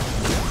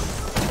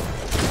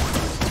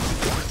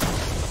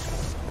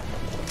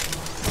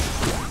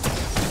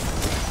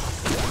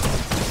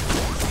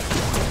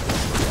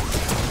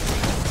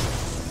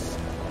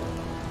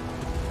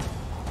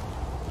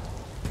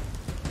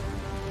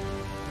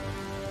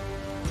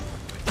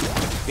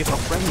 If a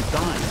friend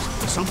dies,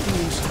 something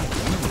inside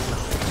you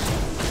dies.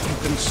 You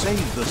can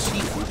save the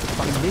Sifu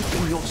by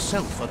making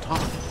yourself a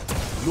target.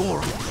 You're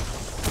up.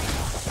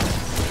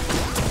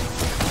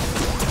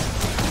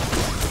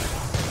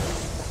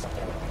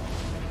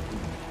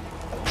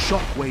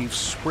 Shockwaves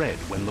spread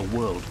when the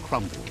world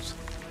crumbles.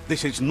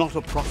 This is not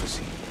a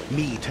prophecy,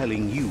 me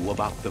telling you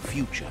about the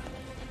future.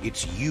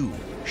 It's you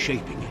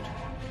shaping it.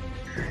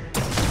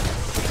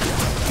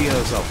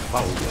 Here's a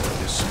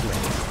vulgar display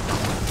of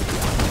power.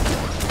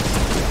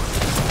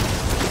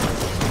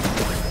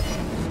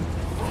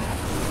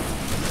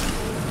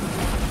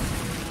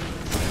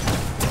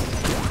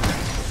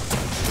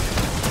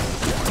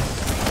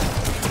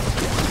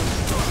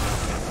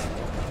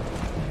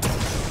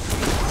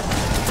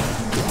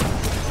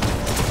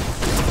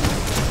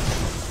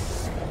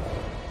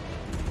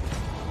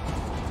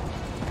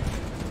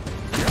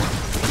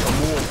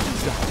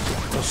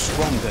 The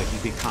stronger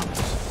he becomes.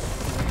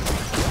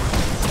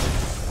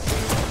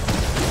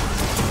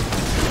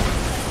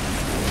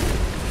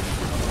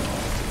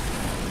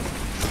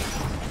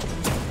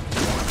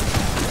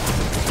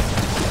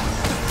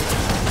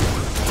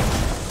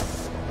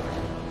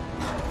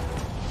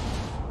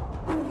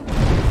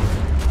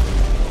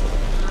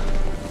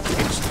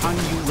 It's time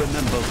you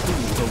remember who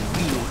the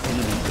real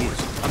enemy is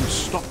and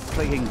stop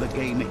playing the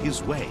game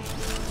his way.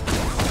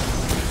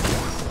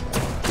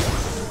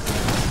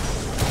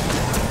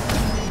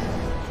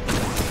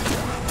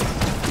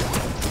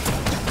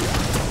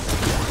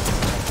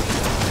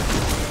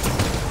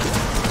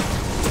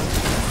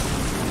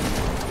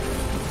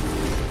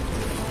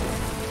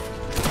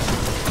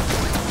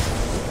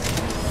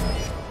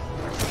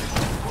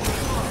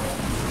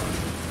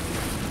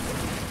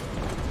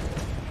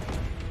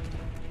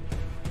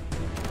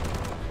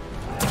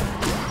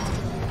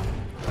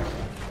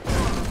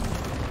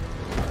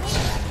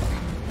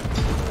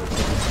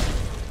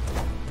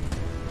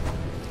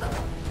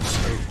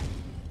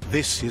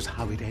 This is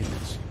how it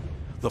ends.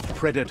 The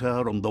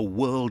Predator and the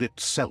world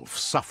itself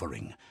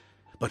suffering.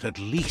 But at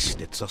least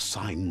it's a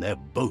sign they're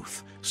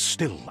both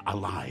still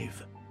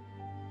alive.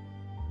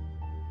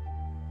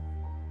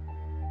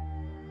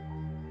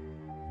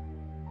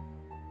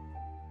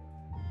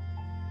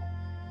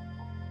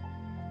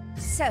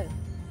 So,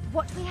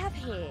 what we have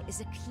here is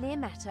a clear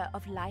matter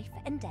of life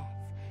and death,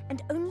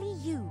 and only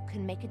you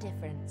can make a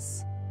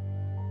difference.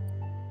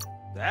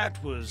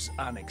 That was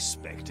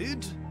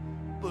unexpected,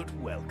 but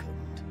welcomed.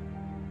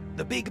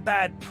 The big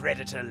bad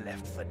predator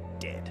left for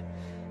dead.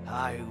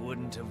 I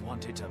wouldn't have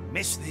wanted to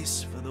miss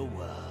this for the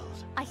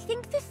world. I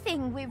think the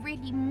thing we're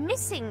really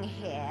missing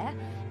here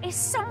is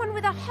someone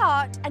with a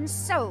heart and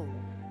soul.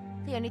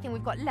 The only thing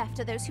we've got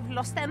left are those who've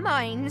lost their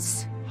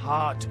minds.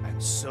 Heart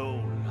and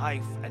soul,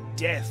 life and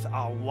death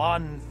are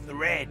one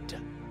thread.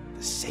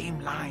 The same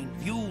line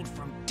viewed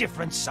from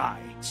different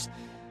sides.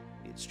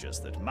 It's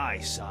just that my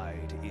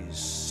side is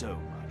so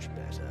much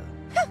better.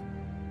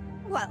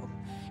 Well,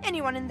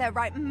 anyone in their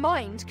right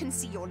mind can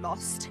see you're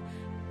lost.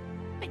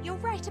 But you're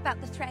right about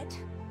the thread.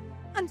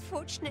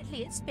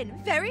 Unfortunately, it's been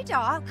very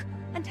dark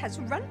and has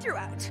run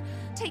throughout,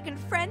 taken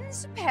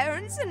friends,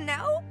 parents, and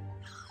now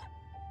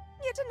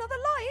yet another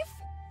life?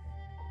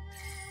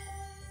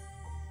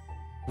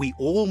 We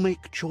all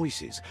make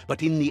choices,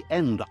 but in the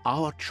end,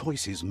 our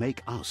choices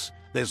make us.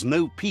 There's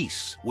no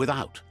peace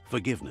without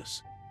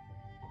forgiveness.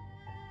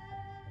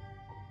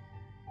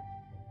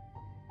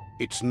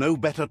 It's no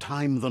better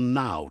time than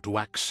now to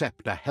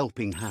accept a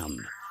helping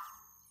hand.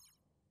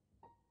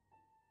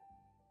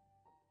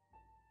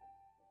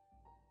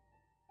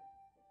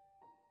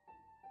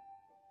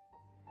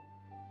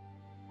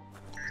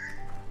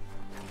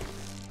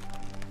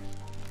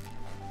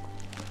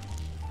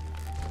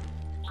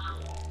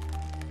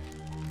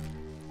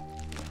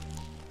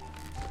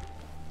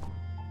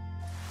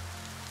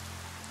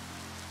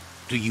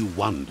 Do you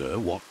wonder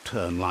what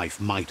turn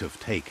life might have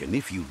taken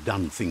if you'd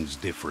done things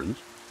different?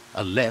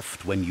 A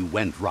left when you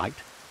went right?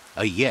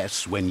 A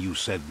yes when you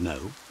said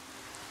no?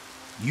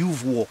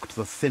 You've walked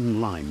the thin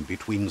line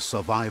between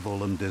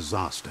survival and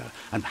disaster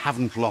and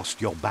haven't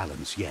lost your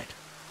balance yet.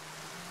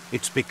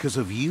 It's because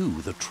of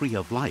you the Tree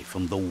of Life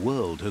and the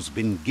world has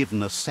been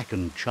given a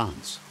second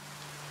chance.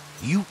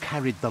 You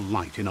carried the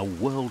light in a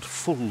world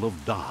full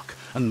of dark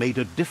and made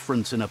a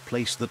difference in a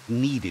place that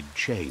needed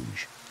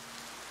change.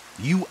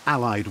 You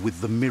allied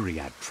with the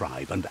Myriad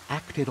tribe and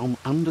acted on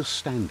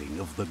understanding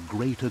of the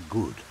greater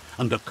good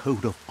and a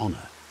code of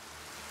honor.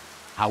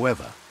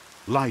 However,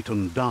 light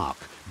and dark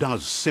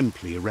does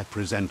simply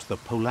represent the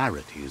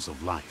polarities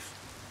of life.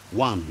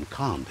 One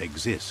can't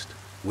exist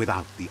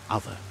without the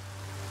other.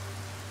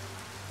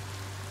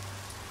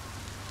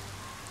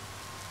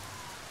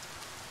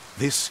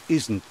 This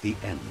isn't the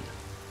end.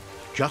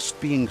 Just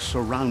being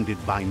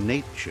surrounded by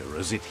nature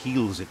as it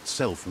heals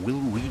itself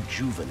will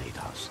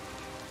rejuvenate us.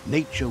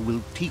 Nature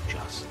will teach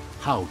us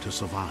how to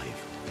survive.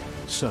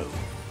 So,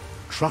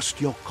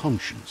 trust your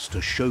conscience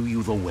to show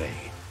you the way,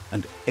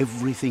 and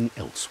everything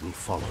else will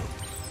follow.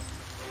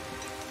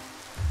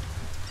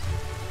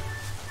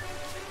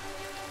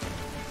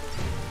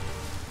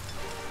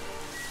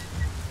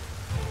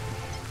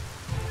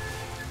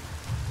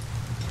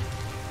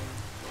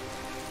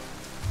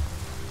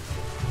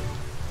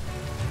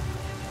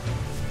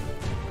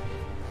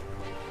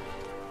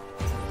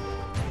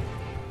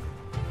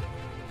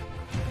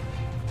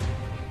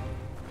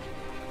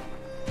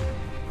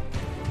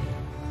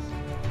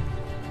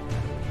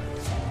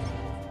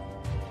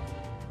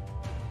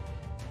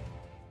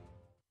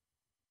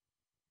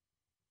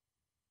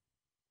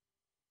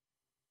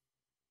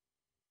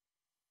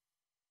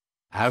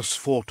 As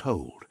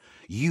foretold,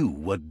 you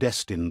were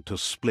destined to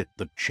split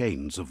the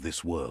chains of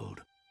this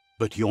world.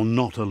 But you're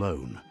not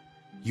alone.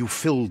 You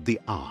filled the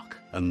Ark,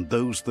 and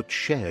those that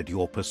shared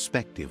your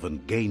perspective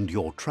and gained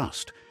your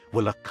trust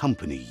will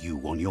accompany you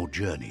on your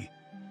journey.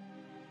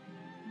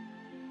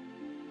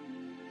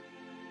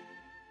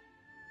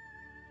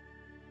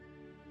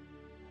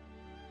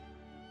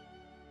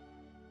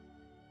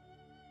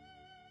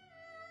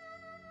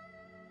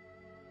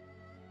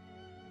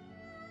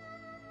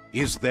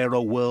 Is there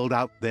a world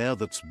out there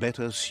that's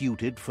better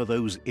suited for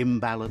those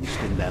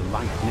imbalanced in their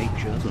light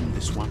nature than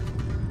this one?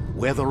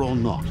 Whether or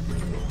not,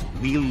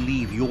 we'll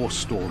leave your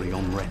story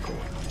on record,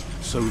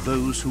 so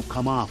those who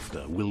come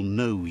after will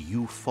know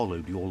you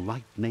followed your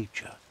light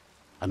nature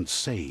and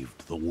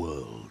saved the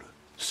world.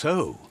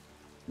 So,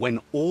 when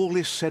all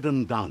is said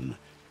and done,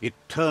 it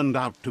turned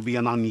out to be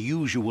an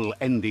unusual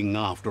ending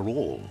after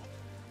all.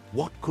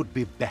 What could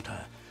be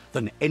better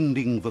than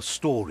ending the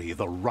story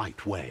the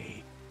right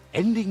way?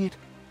 Ending it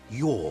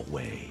your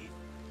way,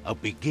 a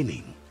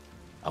beginning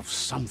of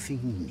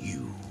something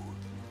new.